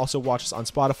podcast. You can also watch us on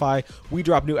Spotify. We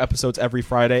drop new episodes every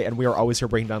Friday, and we are always here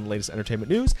breaking down the latest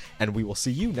entertainment news. And we will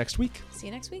see you next week. See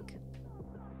you next week.